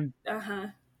amount of time? Uh-huh.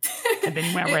 And then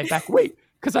you went right back. Wait,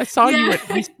 because I saw you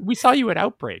we saw you at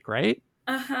Outbreak, right?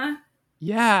 Uh-huh.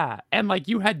 Yeah. And like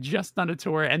you had just done a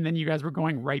tour and then you guys were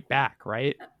going right back,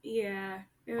 right? Yeah.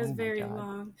 It was Oh my very God.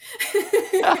 long.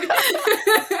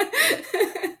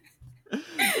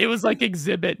 It was like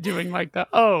Exhibit doing like the,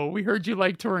 oh, we heard you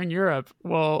like touring Europe.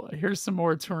 Well, here's some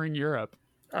more touring Europe.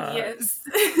 Yes.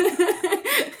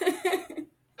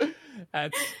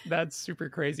 That's super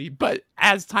crazy. But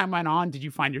as time went on, did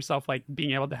you find yourself like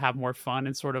being able to have more fun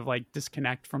and sort of like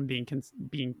disconnect from being,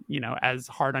 as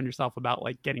hard on yourself about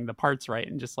like getting the parts right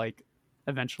and just like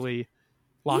eventually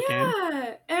lock in?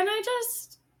 Yeah. And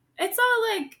it's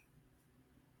all like,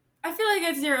 I feel like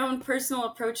it's your own personal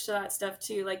approach to that stuff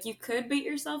too. Like you could beat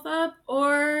yourself up,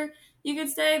 or you could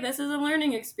say this is a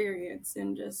learning experience,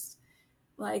 and just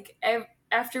like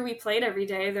after we played every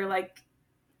day, they're like,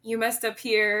 you messed up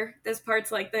here. This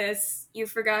part's like this. You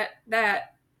forgot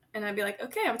that. And I'd be like,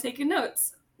 okay, I'm taking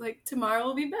notes. Like tomorrow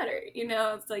will be better.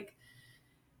 It's like,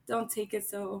 don't take it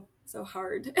so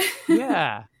hard.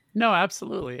 Yeah. No,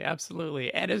 absolutely.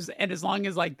 Absolutely. And as long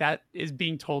as like that is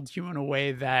being told to you in a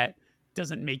way that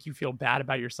doesn't make you feel bad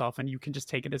about yourself and you can just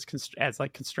take it as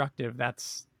like constructive,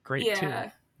 that's great too,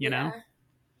 Yeah. you know?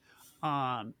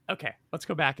 Yeah. Okay, let's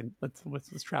go back and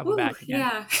let's travel Ooh, back again.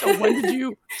 yeah.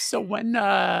 So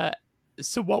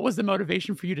what was the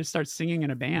motivation for you to start singing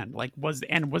in a band? Like was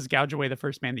Gouge Away the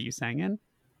first band that you sang in?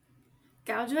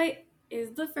 Gouge Away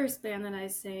is the first band that I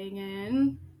sang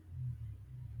in.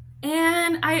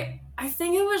 And I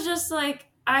think it was just like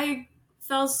I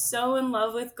fell so in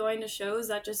love with going to shows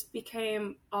that just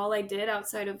became all I did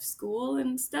outside of school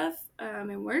and stuff,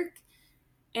 and work.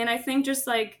 And I think just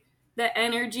like the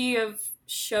energy of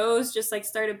shows just like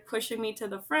started pushing me to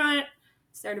the front,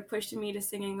 started pushing me to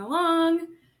singing along,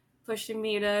 pushing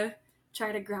me to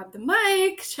try to grab the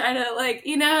mic, try to like,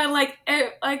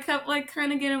 I kept like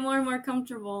kind of getting more and more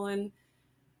comfortable. And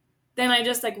then I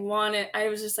just like I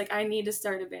was just like, I need to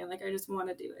start a band. Like, I just want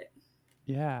to do it.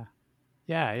 Yeah.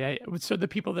 Yeah, yeah. So the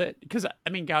people that, because I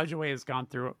mean, Gouge Away has gone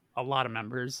through a lot of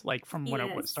members, like from when it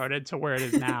Yes. started to where it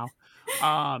is now.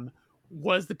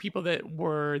 Was the people that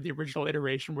were the original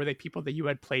iteration, were they people that you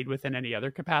had played with in any other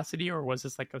capacity, or was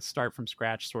this like a start from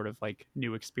scratch, sort of like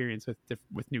new experience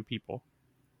with new people?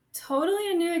 Totally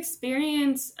a new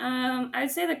experience. I'd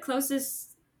say the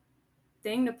closest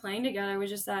thing to playing together was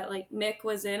just that like Mick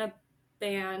was in a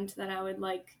band that I would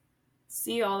like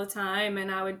see all the time, and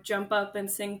I would jump up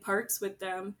and sing parts with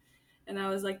them, and that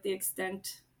was like the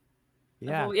extent of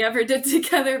what we ever did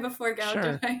together before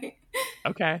Gouge Away.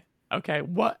 Okay.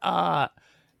 What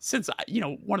since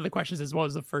one of the questions as well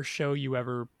as the first show you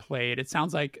ever played, it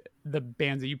sounds like the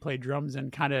bands that you played drums in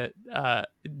kind of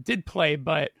did play,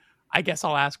 but I guess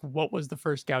I'll ask, what was the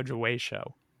first Gouge Away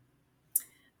show?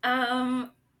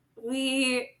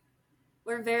 We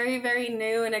were very, very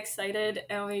new and excited,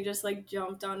 and we just like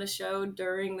jumped on a show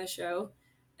during the show,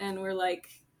 and we're like,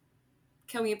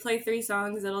 can we play 3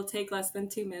 songs? It'll take less than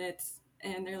 2 minutes.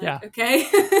 And they're like, okay.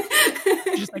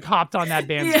 You just like hopped on that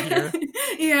band's gear.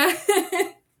 Yeah.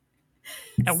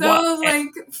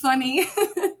 Funny.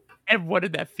 And what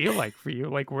did that feel like for you?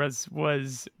 Like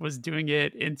was doing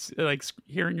it in like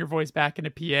hearing your voice back in a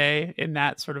PA in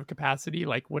that sort of capacity?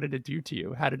 Like what did it do to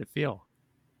you? How did it feel?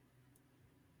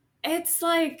 It's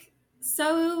like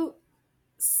so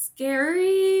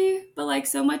scary, but like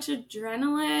so much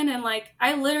adrenaline, and like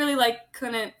I literally like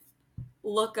couldn't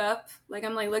look up. Like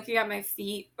I'm like looking at my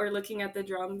feet or looking at the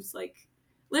drums, like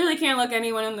literally can't look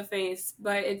anyone in the face,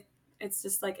 but it's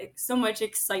just like so much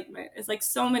excitement. It's like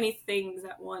so many things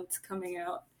at once coming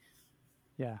out.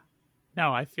 Yeah.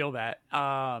 No, I feel that.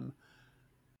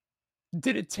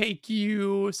 Did it take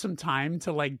you some time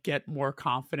to like get more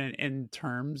confident in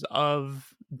terms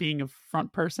of being a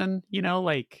front person,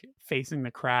 like facing the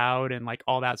crowd and like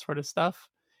all that sort of stuff?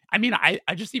 I mean, I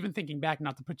just even thinking back,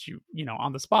 not to put you,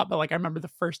 on the spot, but like I remember the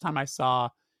first time I saw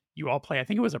you all play, I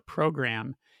think it was a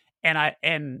program,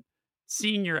 and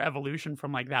seeing your evolution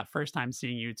from like that first time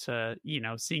seeing you to,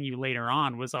 seeing you later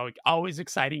on was always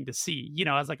exciting to see,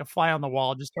 as like a fly on the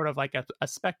wall, just sort of like a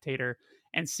spectator,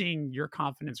 and seeing your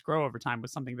confidence grow over time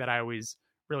was something that I always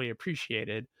really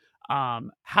appreciated.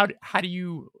 How do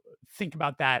you think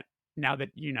about that now that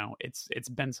it's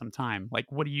been some time?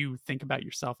 Like what do you think about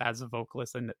yourself as a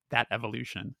vocalist and that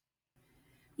evolution?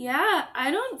 Yeah,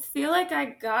 I don't feel like I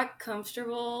got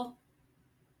comfortable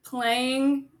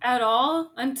playing at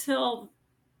all until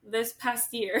this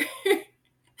past year.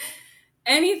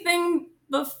 Anything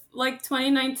like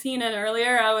 2019 and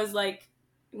earlier, I was like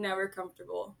never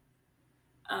comfortable.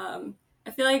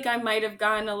 I feel like I might have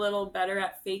gotten a little better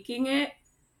at faking it.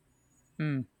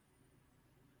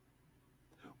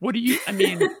 What do you, I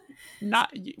mean,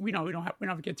 not, we don't have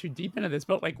to get too deep into this,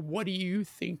 but like, what do you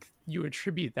think you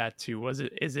attribute that to?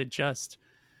 Is it just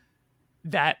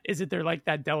that is it there like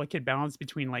that delicate balance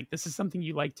between like this is something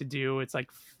you like to do, it's like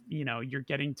you're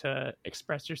getting to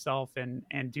express yourself and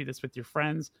do this with your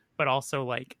friends, but also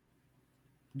like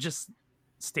just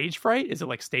stage fright? Is it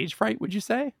like stage fright, would you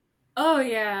say? Oh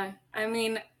yeah. I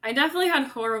mean, I definitely had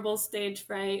horrible stage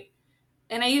fright.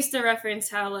 And I used to reference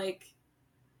how like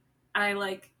I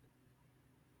like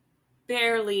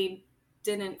barely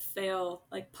didn't fail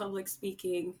like public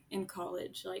speaking in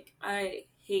college. Like I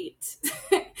hate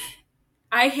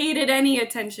I hated any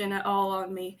attention at all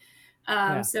on me.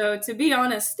 Yeah. So to be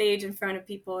on a stage in front of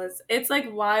people it's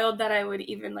like wild that I would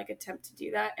even like attempt to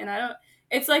do that. And I don't,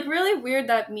 it's like really weird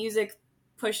that music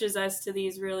pushes us to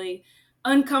these really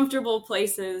uncomfortable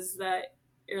places that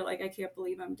you're like, I can't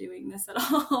believe I'm doing this at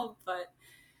all. But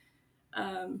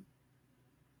um,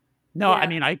 No, I yeah.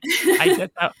 mean, I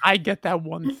get that. I get that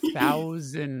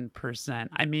 1000%.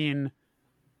 I mean,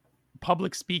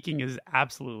 public speaking is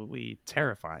absolutely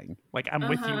terrifying. Like I'm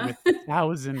with you Uh-huh. with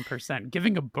 1000%.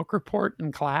 Giving a book report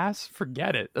in class,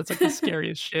 forget it. That's like the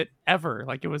scariest shit ever.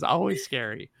 Like it was always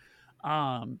scary.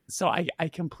 So I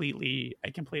completely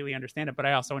understand it, but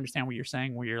I also understand what you're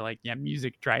saying where you're like, yeah,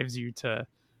 music drives you to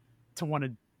want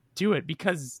to do it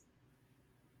because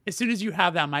as soon as you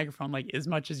have that microphone, like as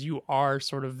much as you are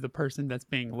sort of the person that's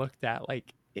being looked at,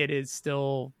 like it is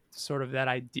still sort of that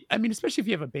idea. I mean, especially if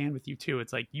you have a band with you too,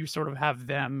 it's like you sort of have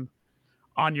them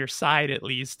on your side at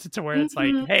least to where it's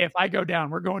like, Hmm. hey, if I go down,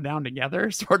 we're going down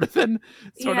together, sort of a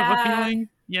Yeah. feeling,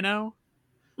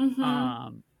 Hmm.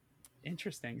 Um,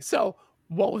 interesting. So,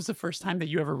 what was the first time that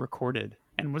you ever recorded,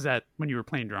 and was that when you were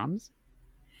playing drums?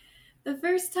 The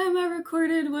first time I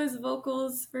recorded was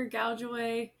vocals for Gouge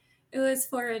Away. It was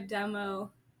for a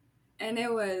demo, and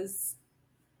it was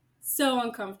so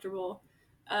uncomfortable.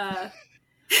 Uh,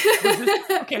 Was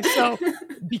this okay? So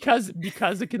because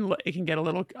it can get a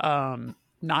little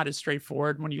not as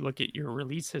straightforward when you look at your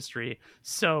release history.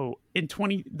 So in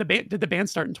 20 the band did the band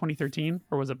start in 2013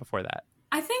 or was it before that?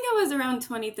 I think it was around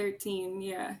 2013.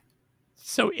 Yeah,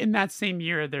 So in that same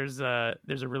year there's a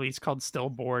release called Still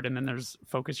Bored and then there's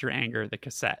Focus Your Anger, the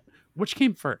cassette. Which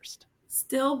came first?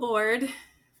 still bored.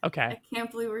 Okay. I can't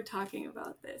believe we're talking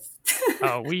about this.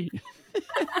 Oh, we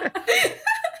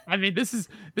I mean this is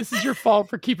your fault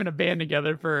for keeping a band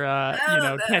together for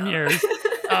I 10 years.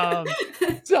 Um don't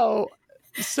know. so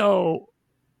so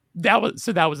that was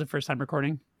the first time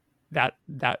recording that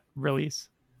release.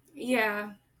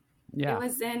 Yeah, it Yeah,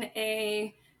 was in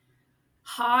a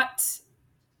hot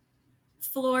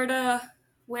Florida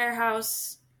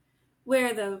warehouse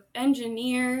where the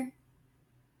engineer,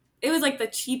 it was like the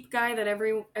cheap guy that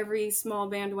every small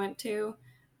band went to.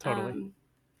 totally.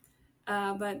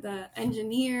 Um, but the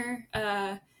engineer,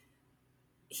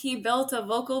 he built a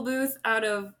vocal booth out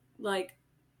of like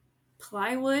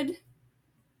plywood,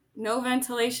 no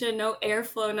ventilation, no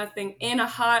airflow, nothing, in a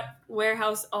hot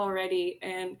warehouse already.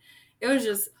 And it was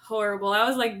just horrible. I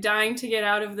was like dying to get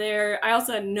out of there. I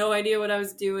also had no idea what I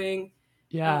was doing.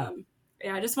 Yeah, Um,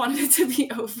 yeah, I just wanted it to be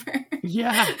over.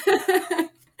 yeah,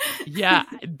 yeah.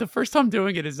 The first time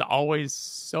doing it is always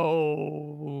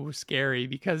so scary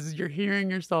because you're hearing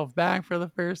yourself back for the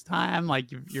first time. Like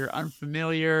you're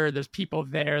unfamiliar. There's people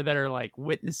there that are like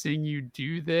witnessing you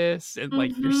do this, and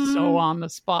like you're so Hmm. on the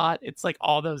spot. It's like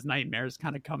all those nightmares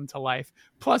kind of come to life.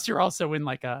 Plus, you're also in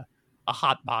like a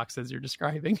hot box as you're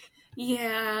describing.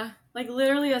 Yeah, like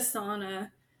literally a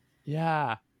sauna.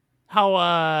 Yeah. How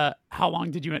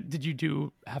long did you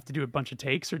do have to do a bunch of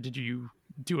takes or did you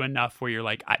do enough where you're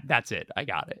like that's it, I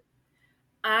got it?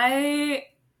 I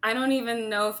I don't even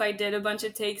know if I did a bunch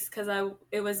of takes because I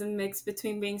it was a mix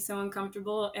between being so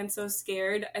uncomfortable and so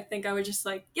scared. I think I was just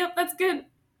like, "Yep, that's good.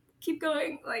 Keep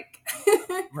going." Like,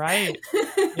 Right.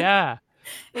 Yeah.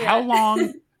 How yeah.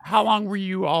 long how long were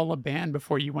you all a band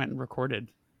before you went and recorded?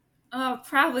 Oh,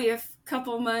 probably a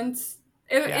couple months.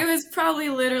 It Yeah. was probably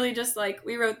literally just like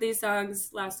we wrote these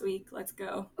songs last week. Let's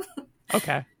go.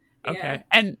 Okay. Yeah. Okay.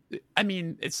 And I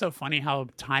mean, it's so funny how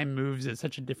time moves at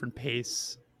such a different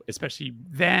pace, especially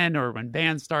then or when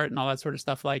bands start and all that sort of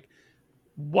stuff. Like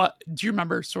what do you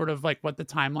remember sort of like what the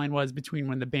timeline was between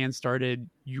when the band started,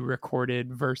 you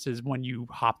recorded versus when you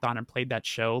hopped on and played that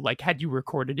show? Like had you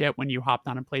recorded yet when you hopped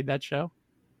on and played that show?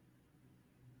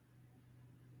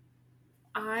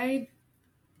 I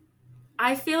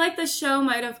I feel like the show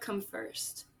might have come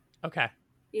first. Okay.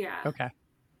 Yeah. Okay.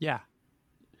 Yeah.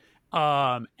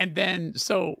 And then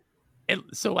so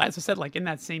as I said, like in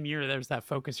that same year, there's that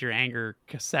Focus Your Anger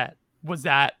cassette. Was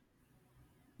that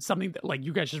something that like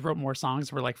you guys just wrote more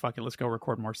songs? We're like, fuck it, let's go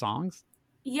record more songs.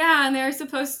 Yeah, and they were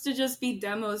supposed to just be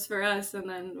demos for us, and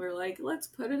then we're like, let's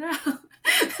put it out.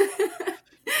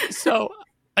 So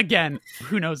again,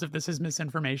 who knows if this is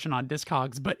misinformation on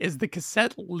Discogs, but is the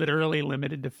cassette literally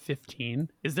limited to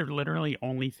 15? Is there literally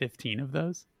only 15 of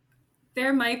those?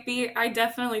 There might be. I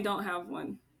definitely don't have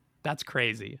one. That's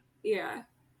crazy. Yeah.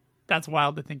 That's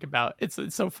wild to think about. It's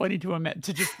so funny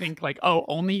to just think like, oh,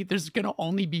 there's gonna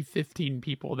only be 15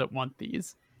 people that want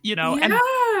these, Yeah.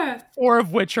 and 4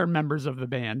 of which are members of the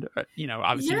band.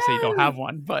 Obviously you say you don't have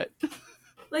one, but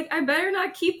like, I better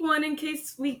not keep one in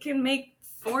case we can make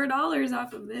 $4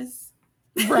 off of this.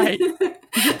 Right.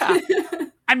 Yeah.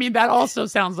 I mean, that also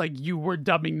sounds like you were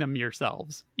dubbing them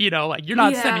yourselves. Like you're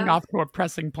not sending off to a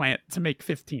pressing plant to make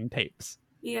 15 tapes.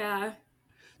 Yeah.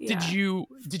 Did you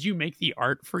make the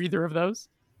art for either of those?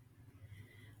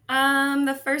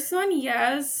 The first one,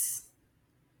 yes.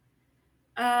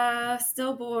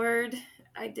 Still Bored,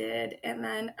 I did. And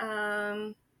then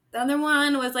the other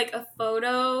one was like a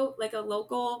photo, like a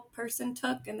local person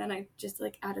took, and then I just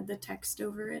like added the text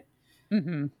over it.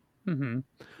 Mm-hmm. Mm-hmm.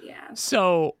 Yeah.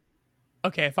 So,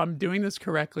 okay, if I'm doing this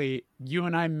correctly, you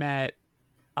and I met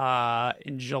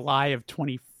in July of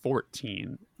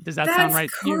 2014. Does that sound right?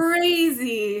 That's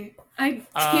crazy. I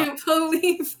can't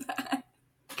believe that.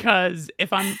 Because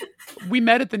we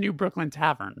met at the New Brooklyn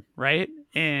Tavern, right?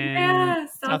 In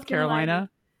South Carolina.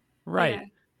 Right. Yeah.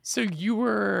 So you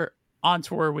were on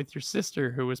tour with your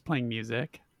sister who was playing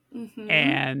music. Mm-hmm.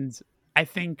 And I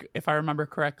think, if I remember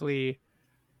correctly,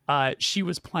 she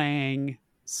was playing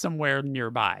somewhere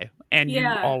nearby. And you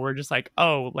all were just like,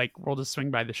 oh, like, we'll just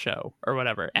swing by the show or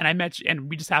whatever. And I met you, and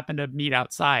we just happened to meet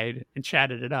outside and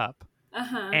chatted it up.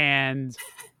 Uh-huh. And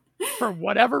for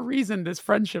whatever reason, this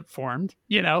friendship formed,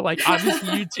 like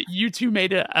obviously you two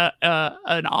made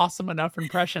an awesome enough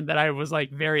impression that I was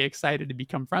like very excited to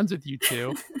become friends with you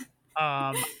two.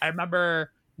 I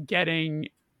remember getting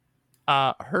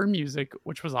her music,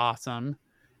 which was awesome.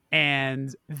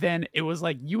 And then it was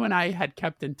like you and I had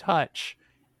kept in touch.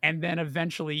 And then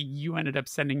eventually you ended up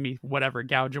sending me whatever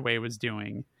Gouge Away was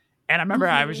doing. And I remember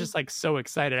I was just like so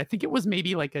excited. I think it was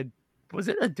maybe like was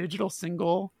it a digital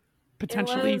single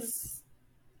potentially?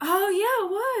 Oh yeah, it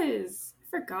was. I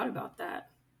forgot about that.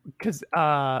 Because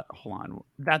hold on.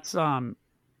 That's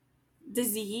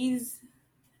Disease.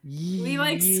 We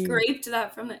like scraped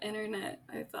that from the internet,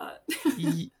 I thought.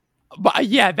 But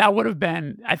yeah, that would have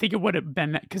been, I think it would have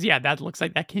been, because that looks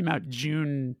like that came out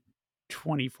June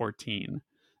 2014.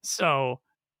 So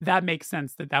that makes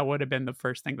sense that would have been the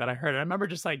first thing that I heard. I remember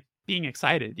just like being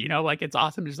excited, like it's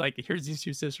awesome. Just like, here's these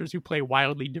two sisters who play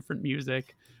wildly different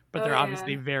music, but they're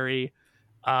obviously very,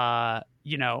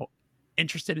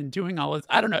 interested in doing all this.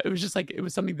 I don't know. It was just like, it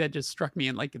was something that just struck me.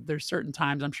 And like, there's certain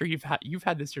times, I'm sure you've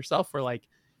had this yourself, where like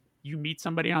you meet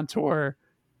somebody on tour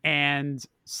and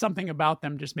something about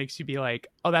them just makes you be like,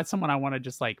 oh, that's someone I want to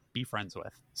just like be friends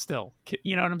with still.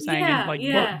 You know what I'm saying? Yeah,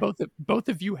 and like both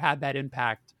of you had that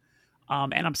impact.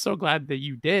 And I'm so glad that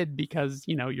you did, because,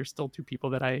 you're still two people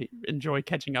that I enjoy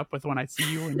catching up with when I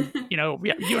see you. And,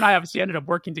 you and I obviously ended up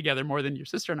working together more than your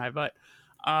sister and I, but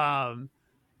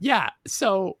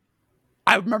so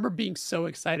I remember being so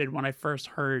excited when I first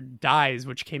heard Dies,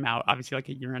 which came out obviously like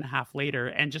a year and a half later,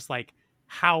 and just like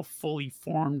how fully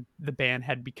formed the band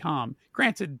had become.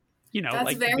 Granted, that's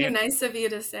like very nice of you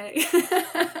to say.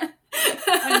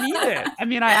 I mean it. I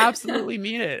mean, I absolutely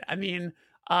mean it. I mean,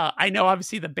 I know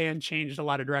obviously the band changed a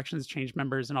lot of directions, changed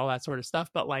members and all that sort of stuff,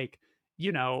 but like,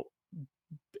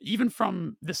 even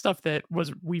from the stuff that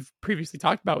we've previously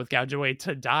talked about with Gouge Away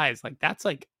to Dies, like that's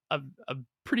like a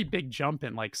pretty big jump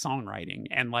in like songwriting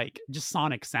and like just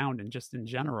sonic sound and just in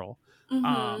general.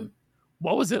 Mm-hmm.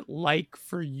 What was it like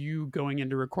for you going in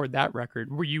to record that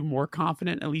record? Were you more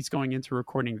confident, at least going into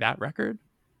recording that record?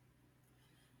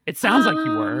 It sounds like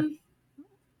you were.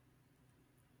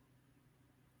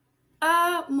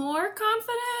 More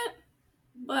confident,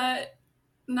 but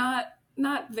not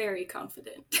very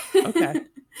confident. Okay.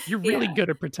 You're really good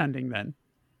at pretending then.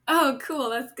 Oh, cool.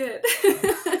 That's good.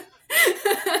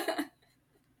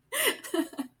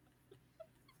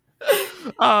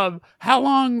 How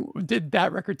long did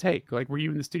that record take? Like, were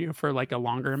you in the studio for like a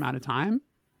longer amount of time?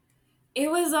 It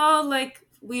was all like,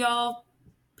 we all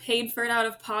paid for it out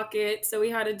of pocket, so we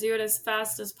had to do it as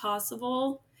fast as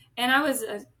possible. And I was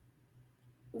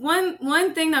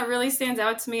one thing that really stands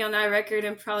out to me on that record,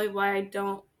 and probably why I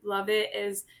don't love it,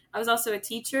 is I was also a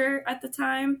teacher at the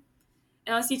time,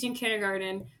 and I was teaching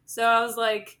kindergarten. So I was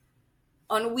like,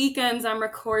 on weekends, I'm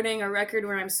recording a record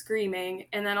where I'm screaming,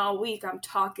 and then all week I'm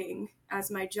talking as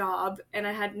my job, and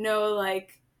I had no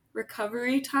like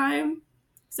recovery time.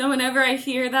 So whenever I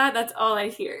hear that, that's all I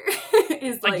hear.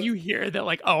 Is like you hear that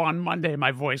like, oh, on Monday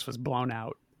my voice was blown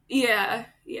out. Yeah.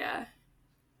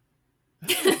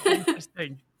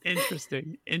 Interesting.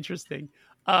 Interesting. Interesting.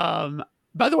 Um,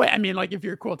 by the way, I mean, like, if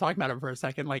you're cool talking about it for a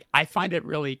second, like, I find it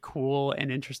really cool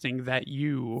and interesting that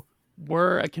you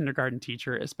were a kindergarten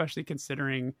teacher, especially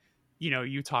considering,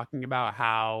 you talking about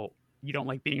how you don't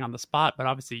like being on the spot, but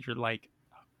obviously you're like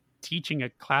teaching a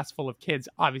class full of kids.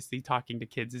 Obviously, talking to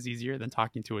kids is easier than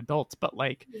talking to adults, but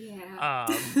like, Yeah.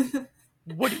 um,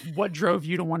 what drove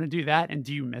you to want to do that, and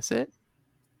do you miss it?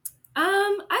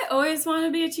 I always want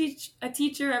to be a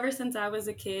teacher ever since I was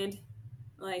a kid.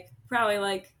 Like probably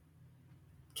like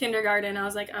kindergarten, I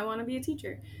was like, I want to be a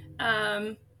teacher.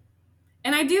 Um,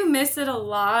 and I do miss it a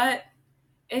lot.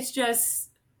 It's just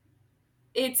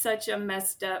it's such a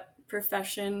messed up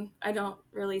profession. I don't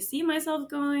really see myself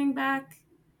going back.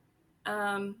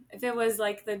 If it was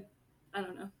like I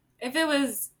don't know, if it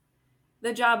was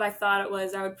the job I thought it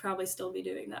was, I would probably still be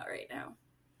doing that right now.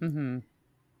 Mm-hmm.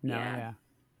 No, Yeah. yeah,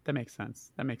 that makes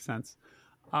sense. That makes sense.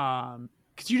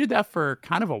 Because you did that for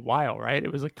kind of a while, right?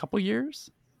 It was a couple years.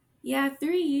 Yeah,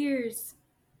 3 years.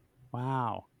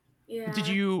 Wow. Did Yeah.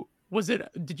 you was it?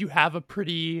 Did you have a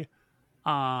pretty?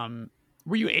 Um,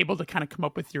 were you able to kind of come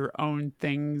up with your own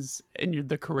things in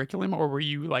the curriculum, or were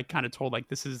you like kind of told like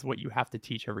this is what you have to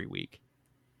teach every week?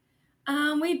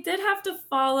 We did have to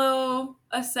follow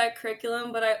a set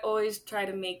curriculum, but I always try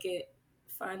to make it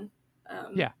fun.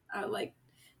 Yeah. I would like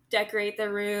decorate the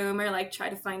room or like try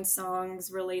to find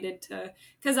songs related to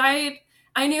because I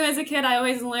knew as a kid I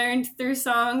always learned through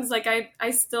songs. Like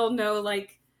I still know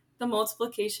like the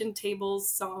multiplication tables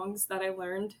songs that I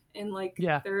learned in like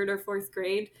Yeah. third or fourth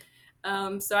grade.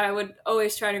 So I would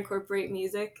always try to incorporate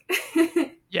music.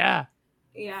 Yeah.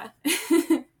 Yeah.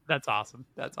 That's awesome.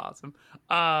 That's awesome.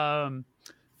 Um,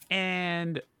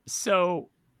 and so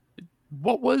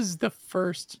what was the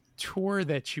first tour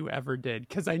that you ever did?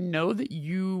 Because I know that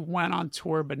you went on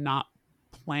tour, but not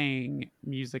playing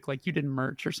music. Like you did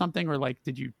merch or something, or like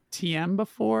did you TM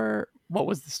before? What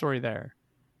was the story there?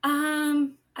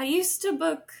 I used to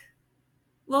book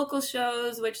local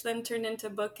shows, which then turned into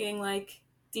booking like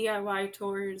DIY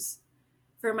tours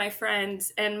for my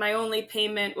friends, and my only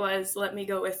payment was let me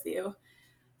go with you.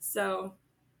 So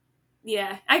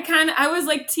yeah, I was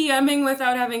like TMing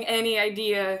without having any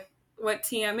idea what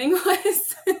TMing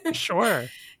was. Sure.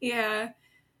 Yeah.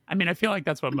 I mean, I feel like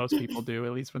that's what most people do,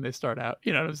 at least when they start out.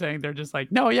 You know what I'm saying? They're just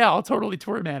like, no, yeah, I'll totally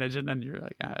tour manage. And then you're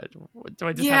like, do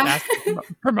I just have to Yeah. ask the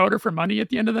promoter for money at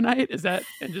the end of the night? Is that,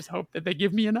 and just hope that they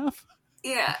give me enough?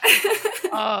 Yeah.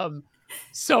 Um,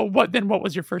 so what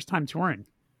was your first time touring?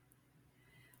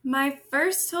 My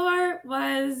first tour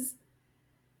was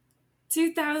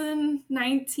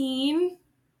 2019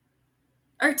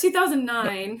 or No,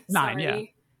 2009, nine, yeah.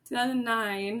 sorry.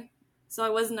 2009. So I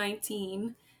was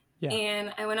 19 Yeah.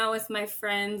 and I went out with my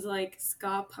friends like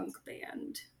ska punk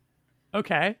band.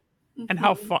 Okay. And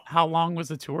Hmm. how long was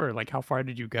the tour? Like how far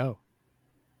did you go?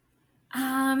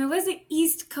 It was an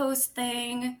East Coast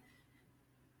thing.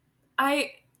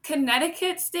 I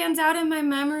Connecticut stands out in my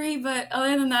memory, but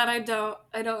other than that, I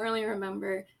don't really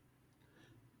remember.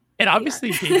 It Yeah.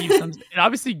 obviously gave you some, it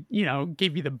obviously,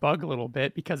 gave you the bug a little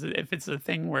bit, because if it's a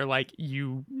thing where like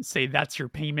you say that's your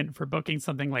payment for booking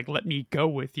something, like let me go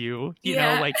with you,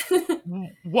 Yeah. like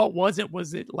what was it?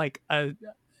 Was it like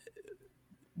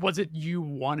was it you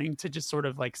wanting to just sort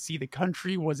of like see the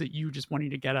country? Was it you just wanting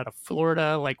to get out of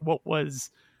Florida? Like what was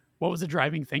the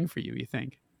driving thing for you, you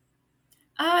think?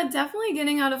 Definitely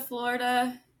getting out of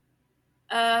Florida.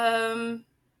 Um,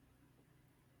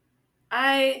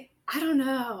 I don't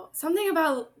know. Something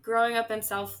about growing up in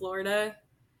South Florida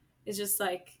is just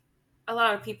like a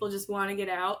lot of people just want to get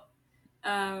out.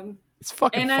 Um, It's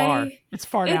fucking and far. It's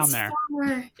far down it's there.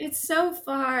 far. It's so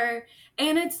far,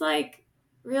 and it's like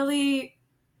really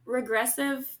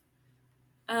regressive.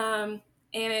 And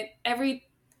it every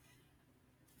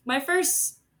my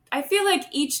first. I feel like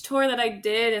each tour that I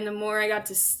did, and the more I got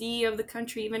to see of the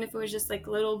country, even if it was just like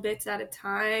little bits at a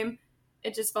time,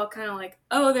 it just felt kind of like,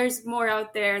 oh, there's more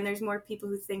out there, and there's more people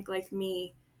who think like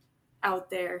me out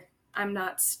there. I'm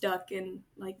not stuck in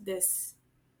like this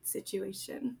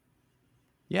situation.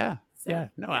 Yeah. So Yeah.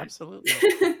 No, yeah. absolutely.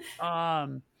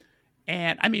 Um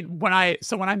And I mean, when I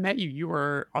met you, you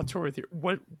were on tour with your,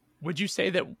 what would you say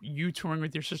that you touring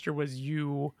with your sister was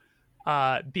you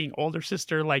being older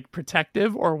sister, like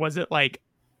protective, or was it like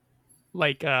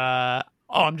oh,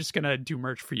 I'm just gonna do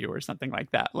merch for you or something like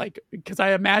that? Like, because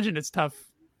I imagine it's tough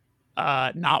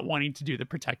not wanting to do the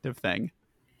protective thing.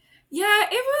 Yeah,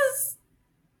 it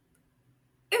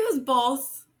was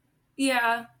both.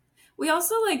 Yeah. We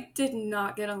also like did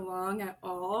not get along at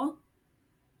all.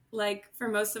 Like for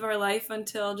most of our life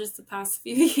until just the past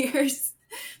few years.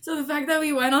 So the fact that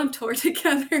we went on tour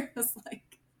together was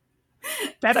like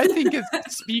That I think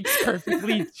speaks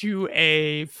perfectly to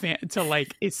to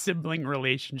like a sibling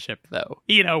relationship, though.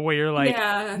 You know, where you're like,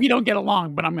 Yeah. we don't get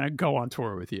along, but I'm going to go on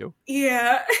tour with you.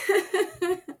 Yeah.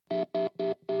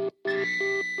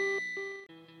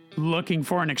 Looking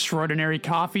for an extraordinary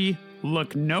coffee?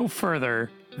 Look no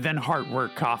further than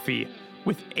Heartwork Coffee.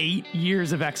 With 8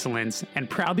 years of excellence and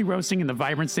proudly roasting in the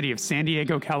vibrant city of San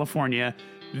Diego, California,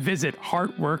 visit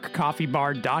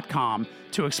heartworkcoffeebar.com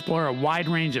to explore a wide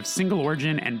range of single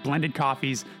origin and blended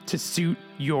coffees to suit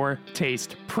your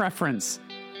taste preference.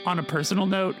 On a personal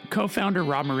note, co-founder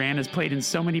Rob Moran has played in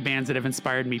so many bands that have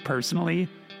inspired me personally,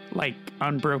 like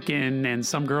Unbroken and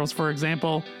Some Girls, for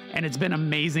example, and it's been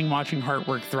amazing watching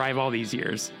Heartwork thrive all these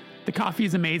years. The coffee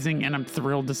is amazing, and I'm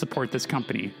thrilled to support this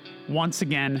company. Once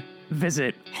again,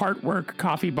 visit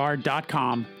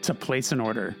heartworkcoffeebar.com to place an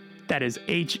order. That is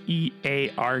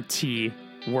HEART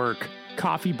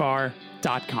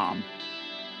workcoffeebar.com.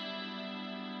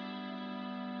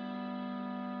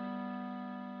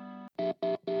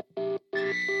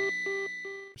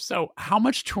 So, how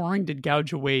much touring did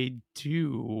Gouge Away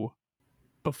do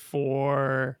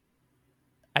before,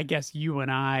 I guess, you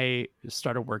and I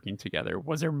started working together?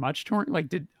 Was there much touring? Like,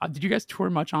 did you guys tour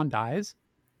much on Dies?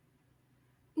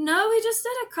 No, we just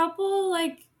did a couple,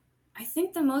 like, I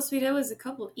think the most we did was a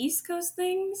couple East Coast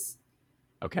things.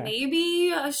 Okay.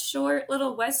 Maybe a short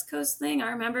little West Coast thing. I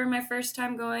remember my first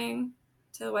time going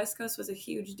to the West Coast was a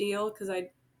huge deal because I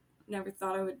never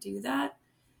thought I would do that.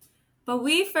 But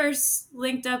we first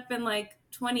linked up in like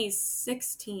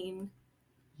 2016.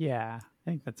 Yeah, I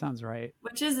think that sounds right.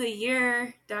 Which is the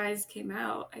year Dies came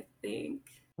out, I think.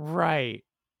 Right.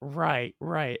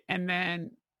 And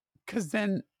then, because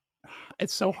then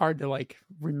it's so hard to like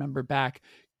remember back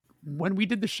when we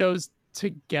did the shows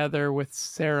together with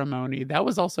Ceremony. That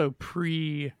was also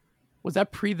was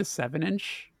that pre the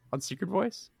 7-inch on Secret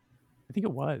Voice? I think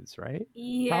it was, right?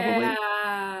 Yeah.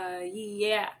 Probably.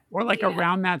 Yeah. Or like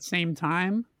around that same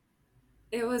time.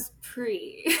 It was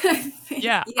pre.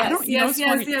 Yeah. Yes. Yes.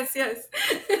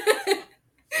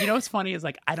 You know what's funny is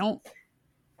like I don't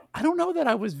know that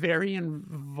I was very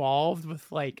involved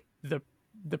with like the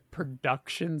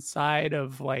production side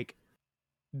of like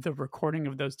the recording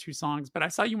of those two songs, but I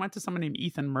saw you went to someone named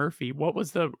Ethan Murphy.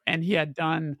 And he had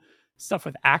done stuff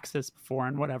with Axis before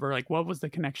and whatever. Like, what was the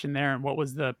connection there, and what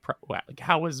was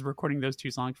how was recording those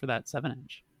two songs for that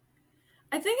 7-inch?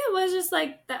 I think it was just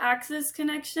like the Axis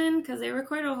connection because they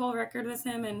recorded a whole record with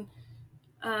him and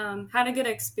had a good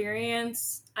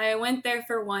experience. I went there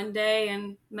for one day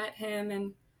and met him,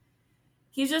 and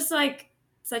he's just like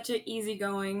such an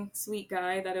easygoing, sweet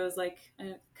guy that it was like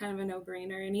kind of a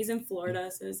no-brainer. And he's in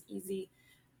Florida, so it was easy.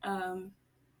 And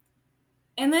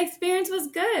the experience was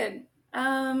good.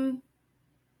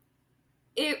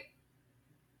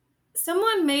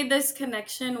 Someone made this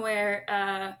connection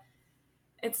where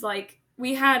it's like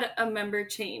we had a member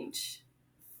change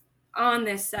on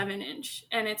this 7-inch,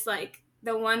 and it's like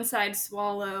the one side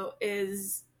Swallow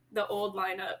is the old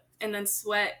lineup, and then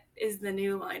Sweat is the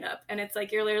new lineup, and it's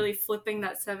like you're literally flipping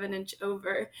that 7-inch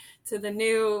over to the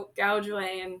new Gouge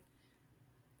Away, and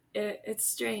it's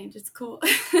strange. It's cool.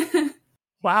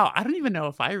 Wow, I don't even know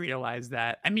if I realized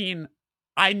that. I mean,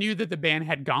 I knew that the band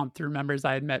had gone through members.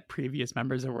 I had met previous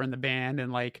members that were in the band,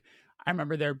 and like I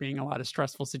remember there being a lot of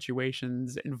stressful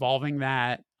situations involving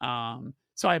that.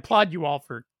 So I applaud you all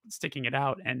for sticking it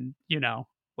out and, you know,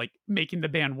 like making the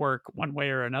band work one way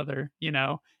or another, you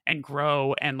know, and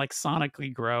grow and like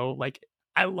sonically grow. Like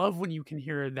I love when you can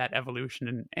hear that evolution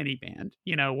in any band,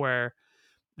 you know, where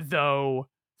though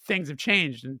things have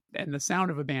changed and the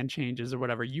sound of a band changes or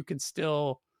whatever, you can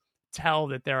still tell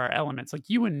that there are elements. Like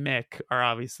you and Mick are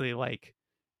obviously like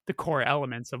the core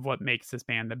elements of what makes this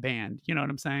band the band. You know what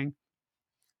I'm saying?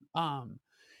 I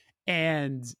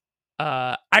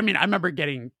mean, I remember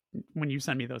when you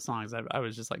sent me those songs, I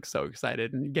was just like so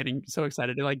excited and getting so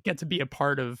excited to like get to be a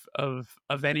part of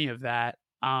any of that.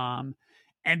 And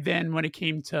then when it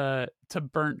came to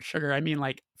Burnt Sugar, I mean,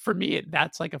 like for me,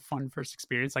 that's like a fun first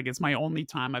experience. Like it's my only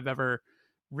time I've ever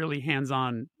really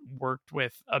hands-on worked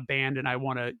with a band, and I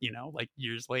want to, you know, like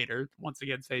years later, once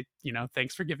again say, you know,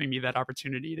 thanks for giving me that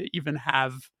opportunity to even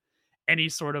have any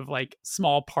sort of like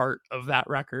small part of that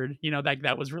record. You know,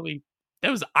 that was really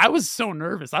I was so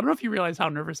nervous. I don't know if you realize how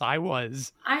nervous I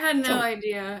was. I had no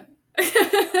idea. I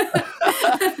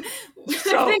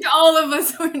think all of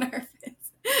us were nervous.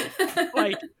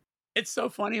 Like it's so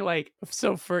funny, like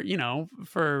so for, you know,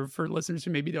 for listeners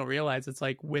who maybe don't realize, it's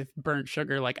like with Burnt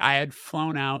Sugar, like I had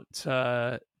flown out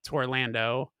to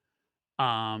Orlando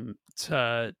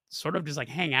to sort of just like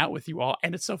hang out with you all.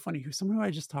 And it's so funny, someone who I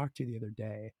just talked to the other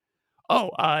day.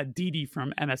 Dee Dee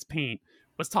from MS Paint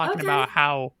was talking Okay. about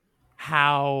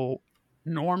how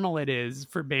normal it is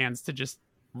for bands to just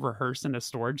rehearse in a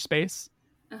storage space,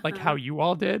 like how Uh-huh. you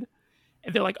all did.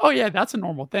 And they're like, oh yeah, that's a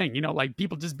normal thing, like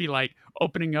people just be like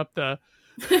opening up the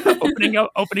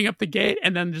opening up the gate,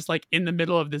 and then just like in the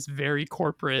middle of this very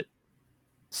corporate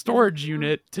storage Mhm.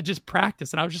 unit to just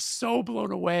practice. And I was just so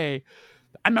blown away.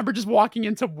 I remember just walking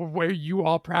into where you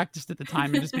all practiced at the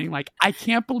time and just being like, I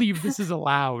can't believe this is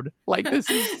allowed. Like, this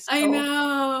is I so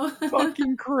know.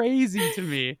 fucking crazy to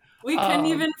me. We couldn't Um,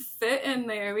 even fit in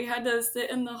there. We had to sit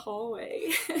in the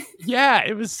hallway. yeah,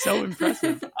 it was so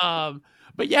impressive.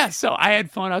 But yeah, so I had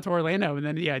flown out to Orlando, and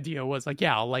then the idea was like,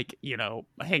 yeah, I'll like,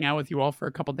 hang out with you all for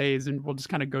a couple days, and we'll just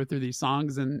kind of go through these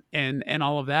songs and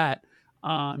all of that.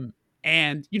 Um,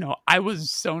 and I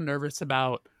was so nervous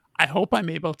about, I hope I'm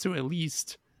able to at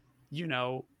least, you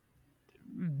know,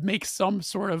 make some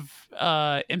sort of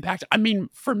impact. I mean,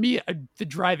 for me, the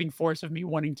driving force of me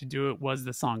wanting to do it was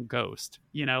the song Ghost.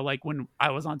 Like when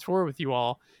I was on tour with you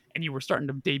all and you were starting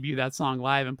to debut that song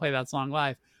live and play that song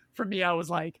live, for me, I was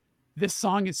like, this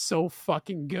song is so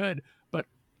fucking good, but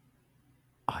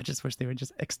I just wish they would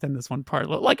just extend this one part.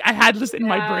 Like I had this in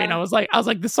my brain. Yeah. I was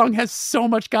like, this song has so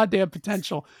much goddamn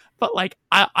potential. But like,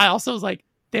 I also was like,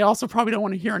 they also probably don't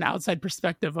want to hear an outside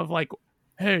perspective of like,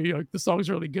 hey, like the song's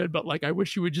really good, but like, I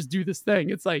wish you would just do this thing.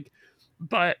 It's like,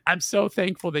 but I'm so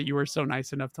thankful that you were so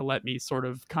nice enough to let me sort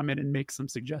of come in and make some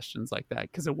suggestions like that,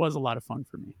 because it was a lot of fun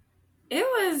for me. It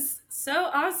was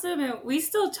so awesome, and we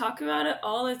still talk about it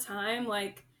all the time.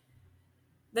 Like,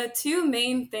 the two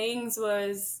main things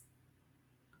was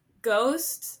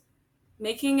Ghost,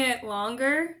 making it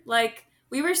longer. Like,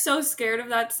 we were so scared of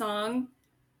that song.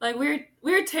 Like, we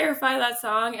were terrified of that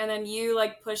song, and then you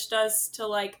like pushed us to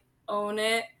like own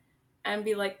it and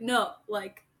be like, no,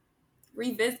 like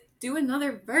revisit, do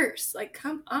another verse, like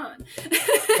come on.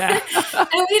 Yeah.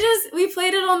 And we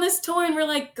played it on this tour, and we're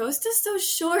like, Ghost is so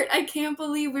short, I can't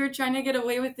believe we were trying to get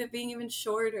away with it being even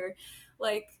shorter.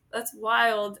 Like, that's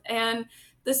wild. And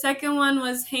the second one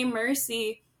was Hey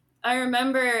Mercy. I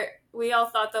remember we all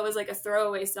thought that was like a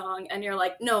throwaway song, and you're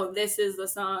like, no, this is the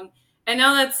song. And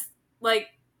now that's like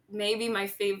maybe my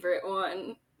favorite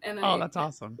one. And Oh, that's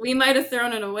awesome. we might have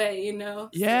thrown it away. So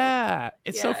Yeah.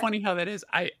 It's so yeah. funny how that is.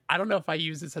 I don't know if I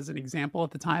used this as an example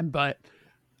at the time, but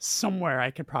somewhere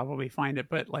I could probably find it.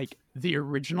 But like the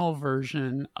original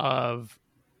version of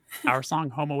our song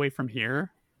Home Away From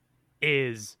Here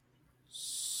is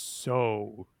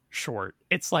so short.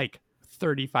 It's like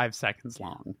 35 seconds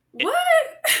long. What?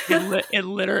 It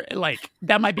literally, like,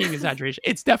 that might be an exaggeration.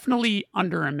 It's definitely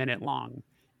under a minute long.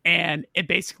 And it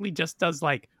basically just does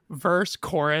like verse,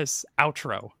 chorus,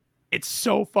 outro. It's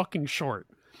so fucking short.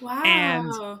 And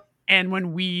Wow. and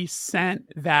when we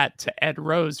sent that to Ed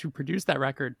Rose, who produced that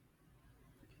record,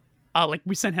 like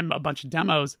we sent him a bunch of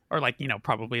demos, or like,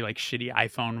 probably like shitty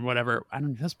iPhone, whatever. I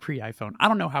don't know, that's pre-iPhone. I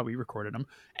don't know how we recorded them.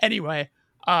 Anyway,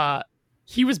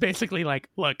 he was basically like,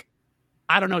 look,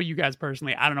 I don't know you guys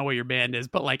personally. I don't know what your band is,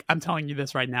 but like, I'm telling you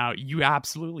this right now, you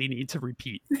absolutely need to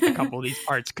repeat a couple of these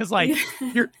parts. Cause like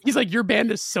Yeah. he's like, your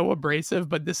band is so abrasive,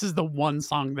 but this is the one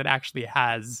song that actually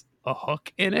has a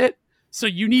hook in it. So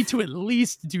you need to at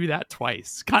least do that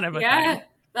twice, kind of a Yeah, thing.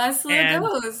 that's the And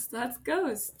Ghost. That's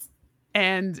Ghost.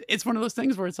 and it's one of those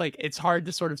things where it's like, it's hard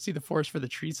to sort of see the forest for the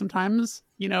trees sometimes,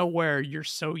 where you're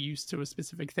so used to a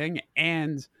specific thing.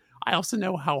 And I also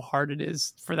know how hard it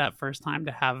is for that first time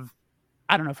to have,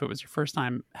 I don't know if it was your first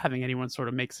time having anyone sort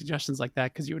of make suggestions like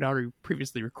that, because you had already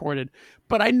previously recorded,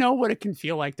 but I know what it can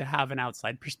feel like to have an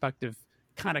outside perspective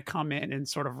kind of come in and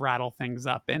sort of rattle things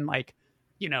up. And like,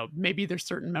 maybe there's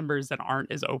certain members that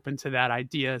aren't as open to that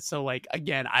idea. So like,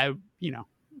 again,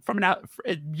 from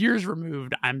years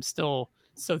removed, I'm still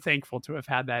so thankful to have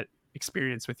had that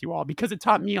experience with you all, because it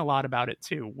taught me a lot about it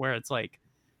too, where it's like,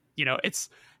 it's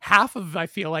half of, I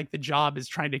feel like the job is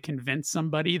trying to convince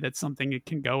somebody that something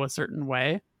can go a certain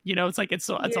way. It's like, it's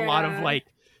a lot of Yeah.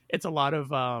 like, it's a lot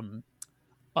of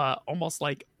almost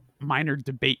like minor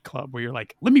debate club where you're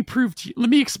like, let me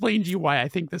explain to you why I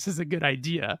think this is a good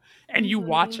idea. And you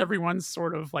watch Mhm. everyone's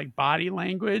sort of like body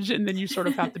language, and then you sort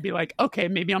of have to be like, okay,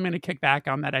 maybe I'm going to kick back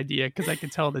on that idea, because I can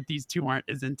tell that these two aren't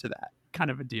as into that kind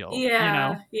of a deal,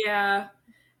 Yeah, yeah.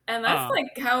 And that's Um,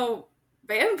 like how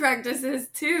band practice is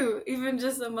too, even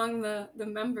just among the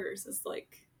members. It's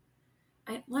like,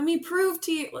 let me prove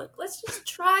to you. Look, let's just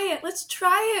try it. Let's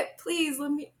try it, please.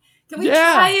 Can we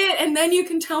try yeah, it, and then you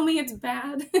can tell me it's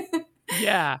bad.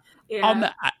 yeah.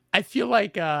 Yeah. I feel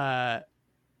like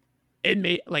it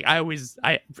made, like, I've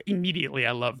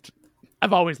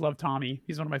always loved Tommy.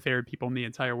 He's one of my favorite people in the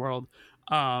entire world.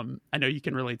 I know you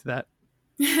can relate to that.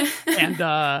 And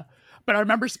but I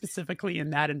remember specifically in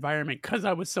that environment, because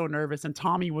I was so nervous, and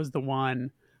Tommy was the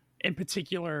one in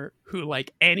particular who,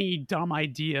 like, any dumb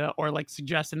idea or like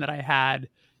suggestion that I had,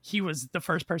 he was the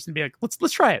first person to be like, let's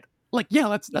try it. Like, yeah,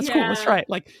 that's cool. Let's try Yeah. it.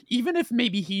 Like, even if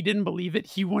maybe he didn't believe it,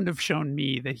 he wouldn't have shown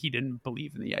me that he didn't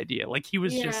believe in the idea. Like, he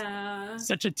was just Yeah.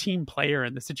 such a team player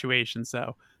in the situation.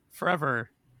 So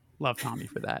forever love Tommy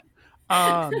for that.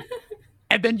 Um,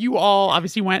 and then you all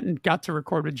obviously went and got to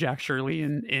record with Jack Shirley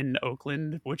in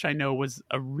Oakland, which I know was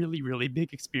a really, really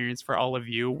big experience for all of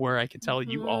you, where I could tell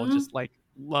you all Mhm. just like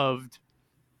loved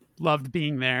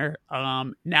being there.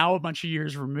 Now a bunch of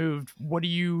years removed, what do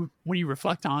you, when you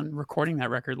reflect on recording that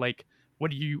record, like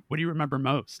what do you remember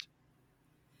most?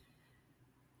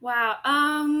 Wow.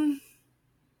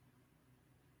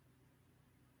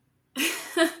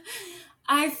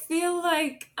 I feel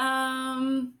like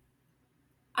I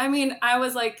mean, I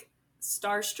was like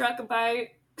starstruck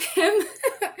by him,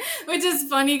 which is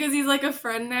funny because he's like a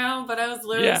friend now, but I was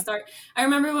literally Yeah. star. I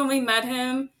remember when we met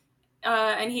him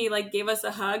and he like gave us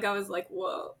a hug. I was like,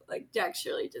 whoa, like Jack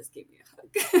Shirley just gave me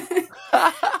a hug.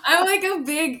 I'm like a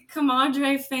big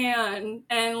Comadre fan,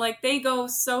 and like they go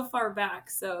so far back,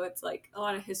 so it's like a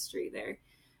lot of history there.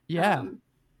 Yeah. Um,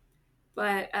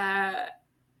 but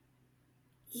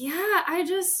yeah,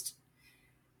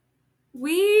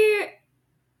 we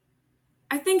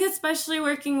I think especially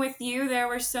working with you, there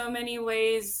were so many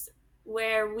ways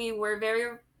where we were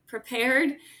very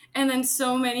prepared, and then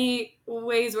so many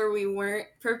ways where we weren't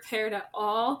prepared at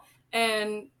all.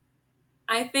 And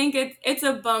I think it's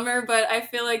a bummer, but I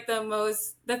feel like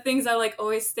the things that like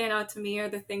always stand out to me are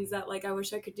the things that like I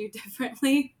wish I could do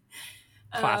differently.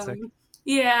 Classic.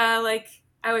 Yeah, like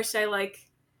I wish I like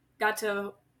got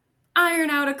to iron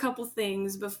out a couple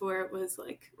things before it was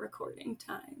like recording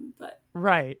time. But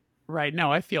Right. Right.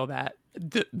 No, I feel that.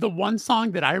 The one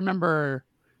song that I remember,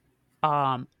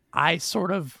 I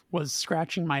sort of was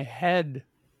scratching my head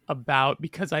about,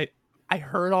 because I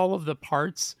heard all of the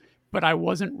parts, but I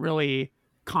wasn't really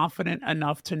confident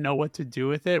enough to know what to do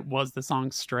with it, was the song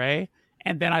Stray.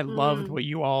 And then I loved mm, what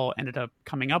you all ended up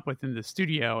coming up with in the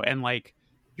studio, and like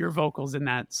your vocals in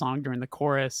that song during the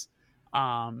chorus.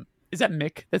 Is that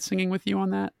Mick that's singing with you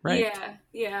on that, right? yeah,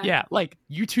 yeah, Yeah, like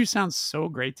you two sound so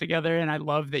great together, and I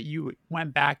love that you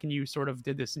went back and you sort of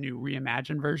did this new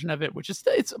reimagined version of it, which is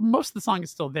it's most of the song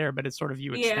is still there, but it's sort of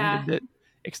you yeah,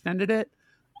 extended it.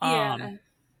 Um, yeah.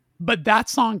 but that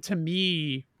song to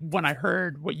me, when I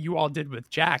heard what you all did with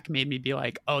Jack, made me be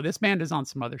like, oh, this band is on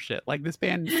some other shit. Like this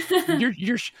band,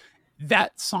 you're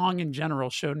that song in general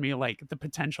showed me like the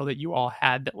potential that you all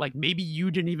had that like maybe you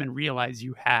didn't even realize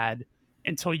you had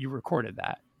until you recorded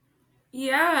that.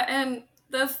 Yeah, and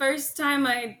the first time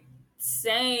I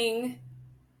sang,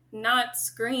 not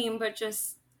scream, but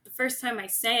just the first time I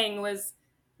sang was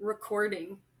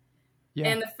recording. Yeah,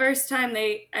 And the first time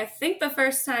I think the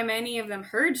first time any of them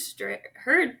heard Stray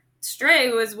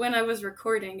was when I was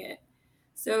recording it.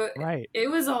 So right. it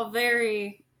was all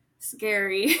very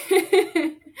scary.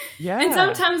 And Yeah.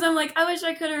 sometimes I'm like, I wish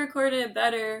I could have recorded it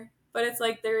better. But it's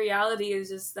like the reality is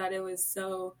just that it was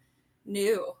so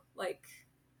new. Like,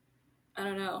 I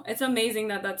don't know. It's amazing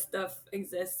that that stuff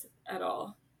exists at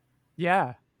all.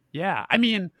 Yeah. Yeah. I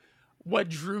mean, what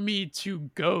drew me to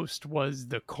Ghost was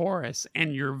the chorus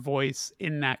and your voice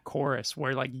in that chorus,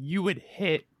 where like you would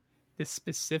hit this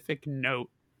specific note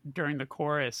during the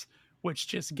chorus, which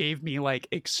just gave me like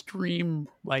extreme,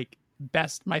 like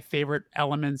best, my favorite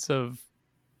elements of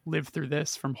Live Through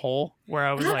This from Hole, where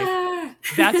I was like,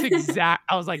 Ah!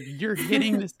 I was like, you're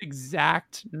hitting this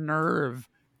exact nerve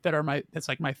that's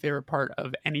like my favorite part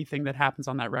of anything that happens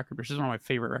on that record, which is one of my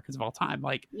favorite records of all time.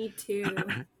 Like, Me too.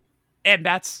 and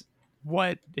that's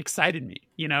what excited me,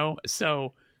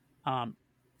 So, um,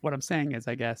 what I'm saying is,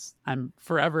 I guess I'm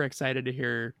forever excited to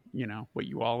hear, what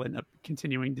you all end up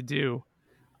continuing to do.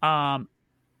 Um,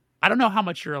 I don't know how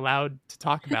much you're allowed to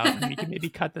talk about, and we can maybe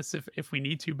cut this if we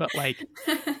need to, but like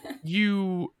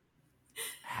you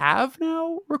have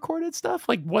now recorded stuff.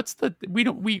 Like, what's the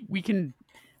we can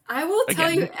I will tell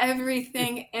again. you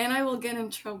everything and I will get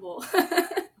in trouble.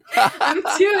 I'm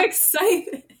too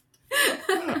excited.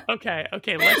 Okay,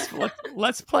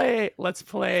 let's play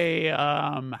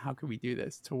how can we do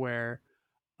this to where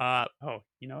oh,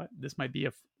 you know what, this might be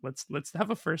let's have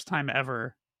a first time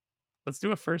ever. Let's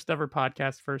do a first ever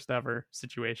podcast, first ever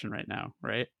situation right now,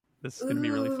 right? This is gonna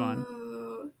be really fun.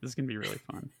 Ooh. This is gonna be really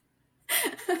fun.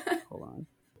 Hold on.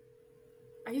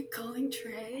 Are you calling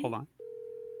Trey? Hold on.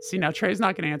 See, now Trey's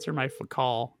not gonna answer my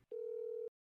call.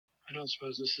 I don't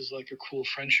suppose this is like a cool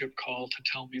friendship call to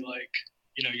tell me, like,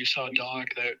 you saw a dog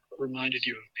that reminded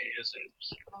you of me, is it?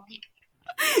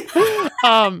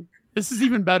 This is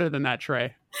even better than that,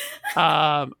 Trey.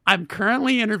 I'm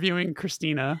currently interviewing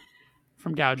Christina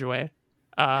from Gougeway.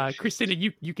 Christina,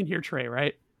 you can hear Trey,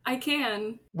 right? I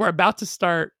can. We're about to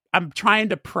start. I'm trying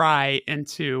to pry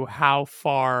into how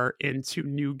far into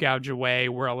new Gougeway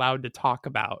we're allowed to talk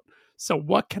about. So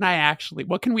what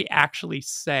can we actually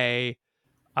say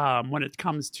when it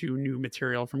comes to new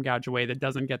material from Gougeway that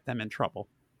doesn't get them in trouble?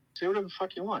 Say whatever the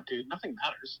fuck you want, dude. Nothing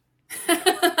matters.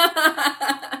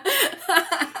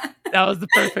 That was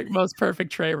the most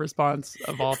perfect Trey response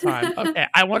of all time. Okay,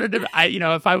 I wanted to,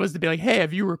 if I was to be like, hey,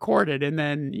 have you recorded? And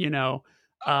then,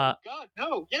 God,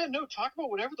 no, yeah, no, talk about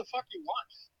whatever the fuck you want.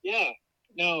 Yeah,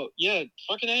 no, yeah,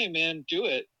 fucking A, man, do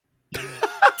it.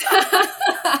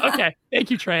 Okay,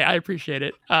 thank you, Trey. I appreciate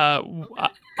it.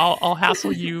 I'll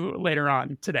hassle you later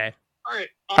on today. All right,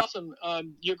 awesome.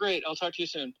 You're great. I'll talk to you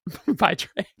soon. Bye,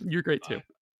 Trey. You're great too.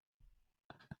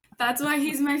 That's why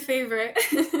he's my favorite.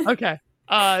 Okay.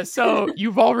 So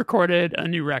you've all recorded a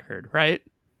new record, right?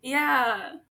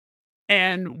 Yeah.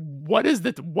 And what is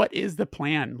the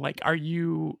plan? Like,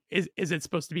 is it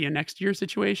supposed to be a next year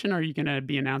situation? Or are you going to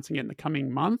be announcing it in the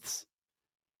coming months?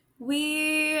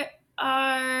 We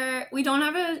don't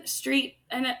have a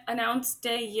announced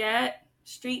date yet,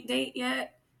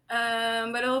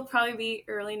 but it'll probably be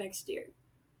early next year.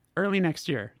 Early next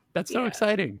year. That's so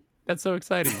exciting.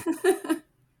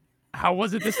 How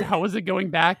was it going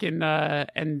back and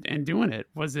doing it?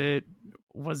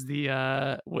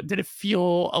 Did it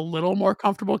feel a little more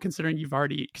comfortable considering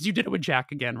because you did it with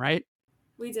Jack again, right?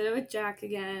 We did it with Jack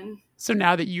again. So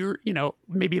now that you're,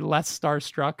 maybe less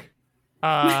starstruck,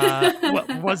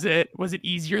 was it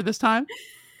easier this time?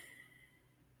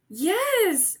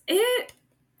 Yes, it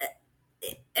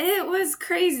was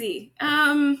crazy.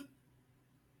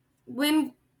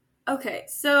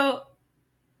 So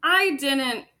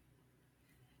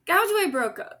Gougeway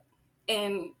broke up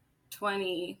in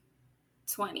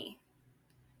 2020.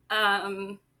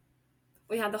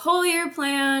 We had the whole year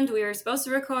planned. We were supposed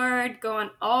to record, go on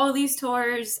all these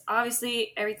tours.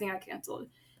 Obviously, everything got canceled.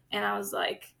 And I was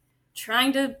like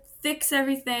trying to fix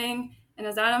everything, and it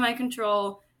was out of my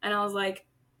control. And I was like,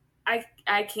 I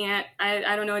can't,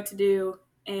 I don't know what to do.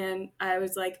 And I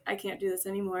was like, I can't do this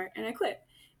anymore. And I quit.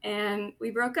 And we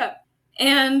broke up.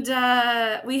 And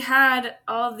we had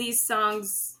all these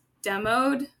songs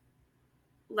demoed,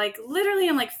 like literally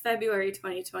in like February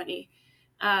 2020,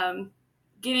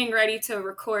 getting ready to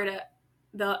record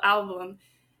the album.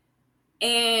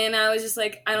 And I was just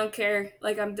like, I don't care.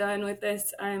 Like, I'm done with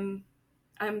this. I'm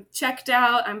checked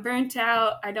out. I'm burnt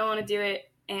out. I don't want to do it.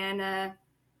 And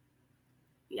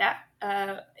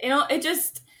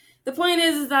the point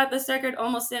is that this record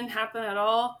almost didn't happen at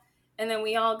all. And then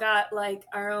we all got like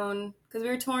our own, because we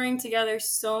were touring together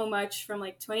so much from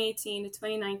like 2018 to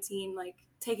 2019, like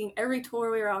taking every tour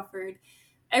we were offered.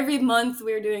 Every month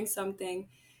we were doing something.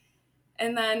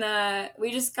 And then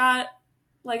we just got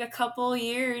like a couple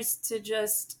years to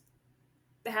just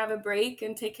have a break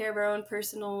and take care of our own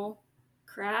personal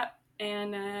crap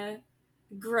and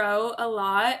grow a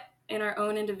lot in our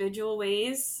own individual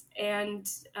ways. And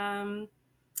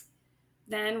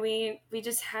then we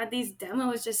just had these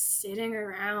demos just sitting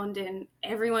around, and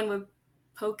everyone would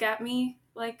poke at me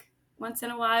like once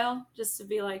in a while just to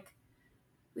be like,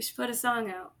 we should put a song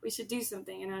out. We should do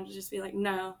something. And I'd just be like,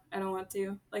 no, I don't want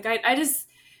to. Like, I just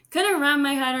couldn't wrap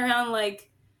my head around,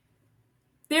 like,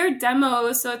 they're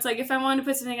demos. So it's like, if I wanted to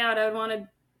put something out, I would want to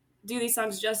do these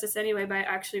songs justice anyway by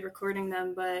actually recording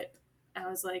them. But I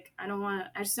was like, I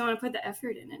just don't want to put the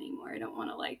effort in anymore. I don't want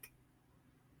to, like,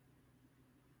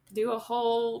 do a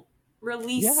whole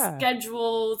release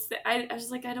schedule. I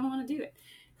was like, I don't want to do it.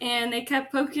 And they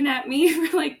kept poking at me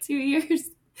for like 2 years.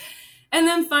 And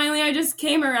then finally I just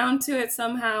came around to it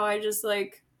somehow. I just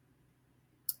like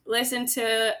listened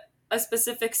to a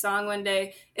specific song one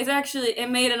day. It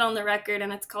made it on the record,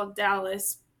 and it's called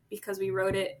Dallas because we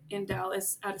wrote it in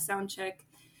Dallas at a sound check.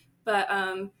 But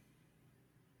I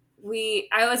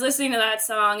was listening to that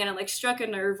song, and it like struck a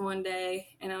nerve one day,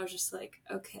 and I was just like,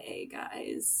 okay,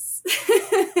 guys,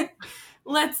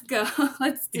 let's go.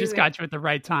 Let's do it. You just got you at the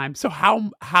right time. So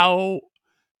how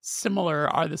similar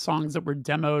are the songs that were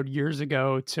demoed years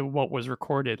ago to what was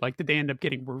recorded? Like, did they end up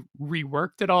getting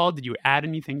reworked at all? Did you add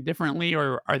anything differently,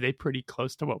 or are they pretty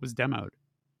close to what was demoed?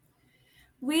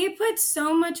 We put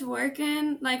so much work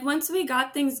in. Like, once we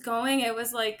got things going, it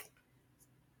was like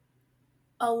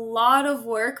a lot of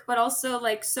work, but also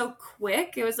like so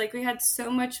quick. It was like we had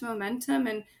so much momentum,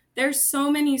 and there's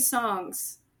so many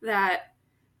songs that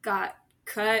got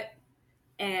cut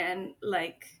and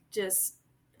like just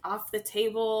off the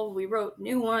table. We wrote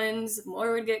new ones,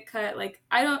 more would get cut. Like,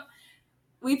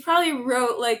 we probably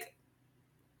wrote like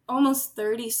almost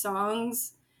 30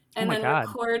 songs and then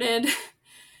recorded.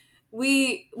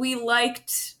 We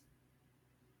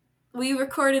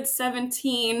recorded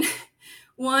 17.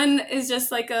 One is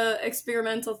just like a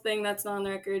experimental thing that's not on the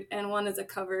record, and one is a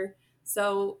cover.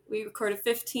 So we recorded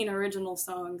 15 original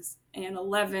songs, and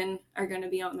 11 are going to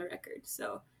be on the record.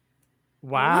 So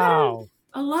wow,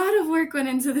 a lot of work went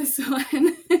into this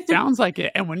one. Sounds like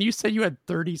it. And when you said you had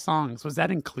 30 songs, was that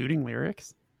including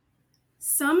lyrics?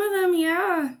 Some of them,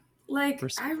 yeah. Like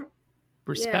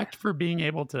respect for being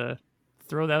able to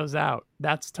throw those out.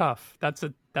 That's tough. That's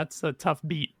a tough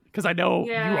beat, because I know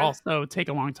you also take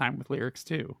a long time with lyrics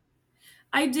too.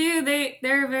 I do.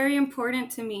 They're very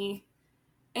important to me.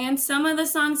 And some of the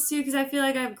songs too, because I feel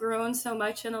like I've grown so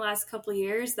much in the last couple of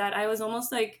years that I was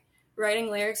almost like writing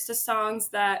lyrics to songs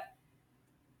that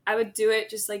I would do it,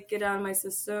 just like get out of my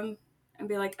system and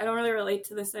be like, I don't really relate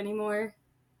to this anymore.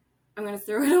 I'm going to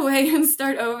throw it away and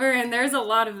start over. And there's a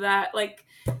lot of that. Like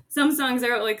some songs I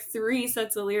wrote like 3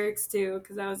 sets of lyrics to,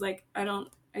 because I was like, I don't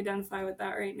identify with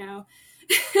that right now.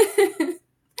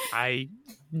 I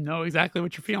know exactly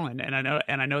what you're feeling. And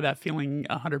I know that feeling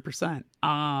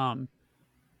 100%.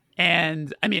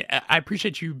 And I mean, I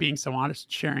appreciate you being so honest,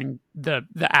 sharing the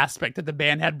aspect that the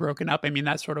band had broken up. I mean,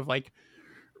 that sort of like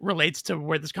relates to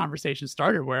where this conversation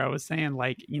started, where I was saying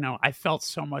like, you know, I felt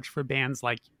so much for bands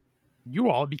like you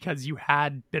all, because you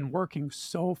had been working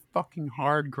so fucking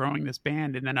hard growing this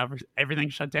band, and then everything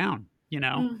shut down, you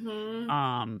know?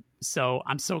 Mm-hmm. So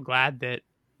I'm so glad that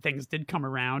things did come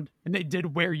around, and they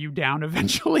did wear you down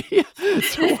eventually to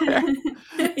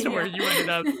where you ended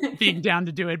up being down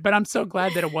to do it. But I'm so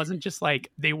glad that it wasn't just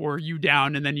like they wore you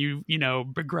down and then you know,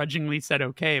 begrudgingly said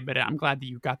okay. But I'm glad that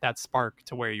you got that spark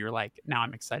to where you're like, now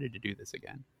I'm excited to do this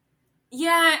again.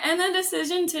 Yeah, and the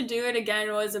decision to do it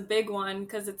again was a big one,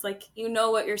 because it's like, you know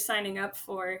what you're signing up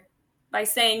for by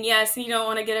saying yes, and you don't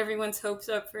want to get everyone's hopes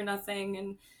up for nothing.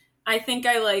 And I think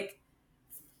I like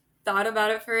thought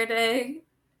about it for a day,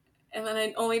 and then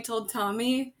I only told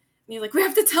Tommy, and he's like, we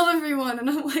have to tell everyone. And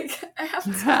I'm like, I have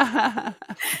to.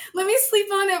 Let me sleep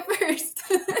on it first.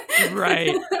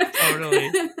 Right.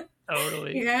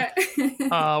 Totally. Yeah.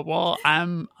 Well,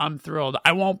 I'm thrilled.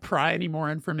 I won't pry any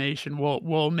more information.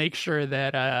 We'll make sure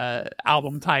that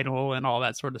album title and all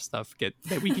that sort of stuff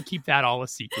that we can keep that all a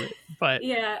secret. But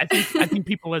yeah, I think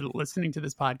people listening to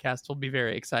this podcast will be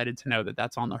very excited to know that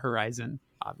that's on the horizon.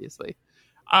 Obviously,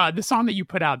 the song that you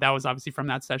put out, that was obviously from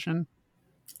that session.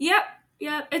 Yep.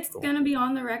 It's gonna be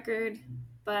on the record,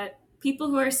 but people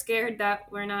who are scared that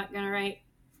we're not gonna write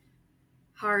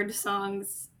hard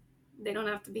songs, they don't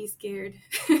have to be scared.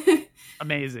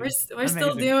 Amazing. We're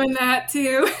still doing that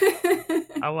too.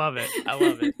 I love it.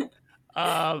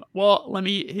 Well, let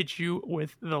me hit you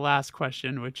with the last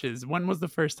question, which is, when was the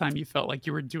first time you felt like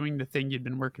you were doing the thing you'd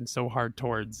been working so hard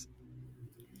towards?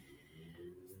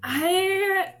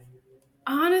 I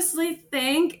honestly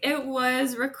think it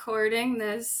was recording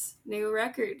this new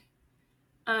record.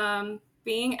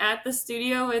 Being at the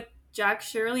studio with Jack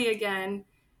Shirley again,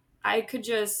 I could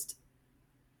just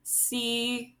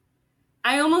see,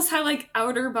 I almost had like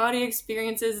outer body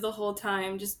experiences the whole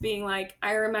time, just being like,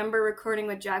 I remember recording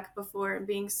with Jack before and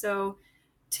being so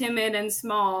timid and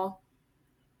small,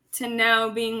 to now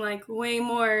being like way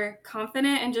more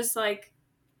confident and just like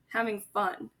having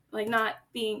fun, like not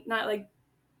like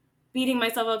beating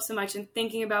myself up so much and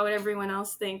thinking about what everyone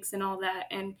else thinks and all that.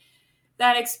 And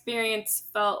that experience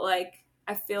felt like,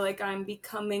 I feel like I'm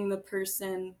becoming the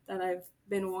person that I've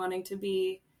been wanting to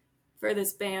be for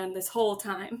this band this whole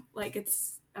time. Like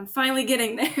I'm finally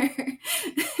getting there.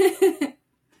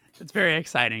 It's very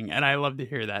exciting, and I love to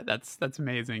hear that. That's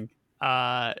amazing.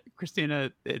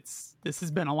 Christina, this has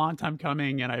been a long time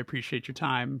coming, and I appreciate your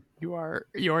time. You are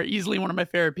easily one of my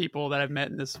favorite people that I've met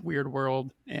in this weird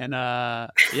world. And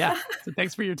yeah, so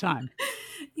thanks for your time.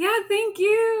 Yeah, thank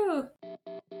you.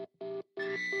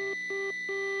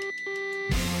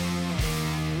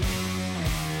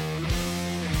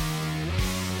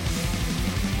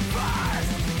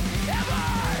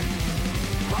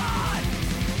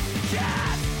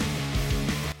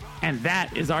 And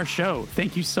that is our show.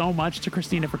 Thank you so much to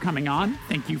Christina for coming on.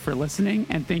 Thank you for listening.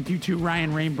 And thank you to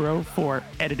Ryan Rainbow for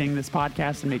editing this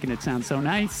podcast and making it sound so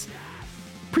nice.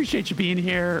 Appreciate you being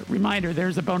here. Reminder,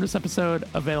 there's a bonus episode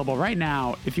available right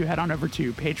now if you head on over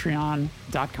to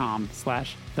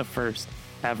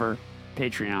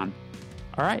patreon.com/thefirsteverpatreon.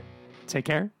 All right. Take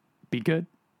care. Be good.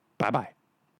 Bye-bye.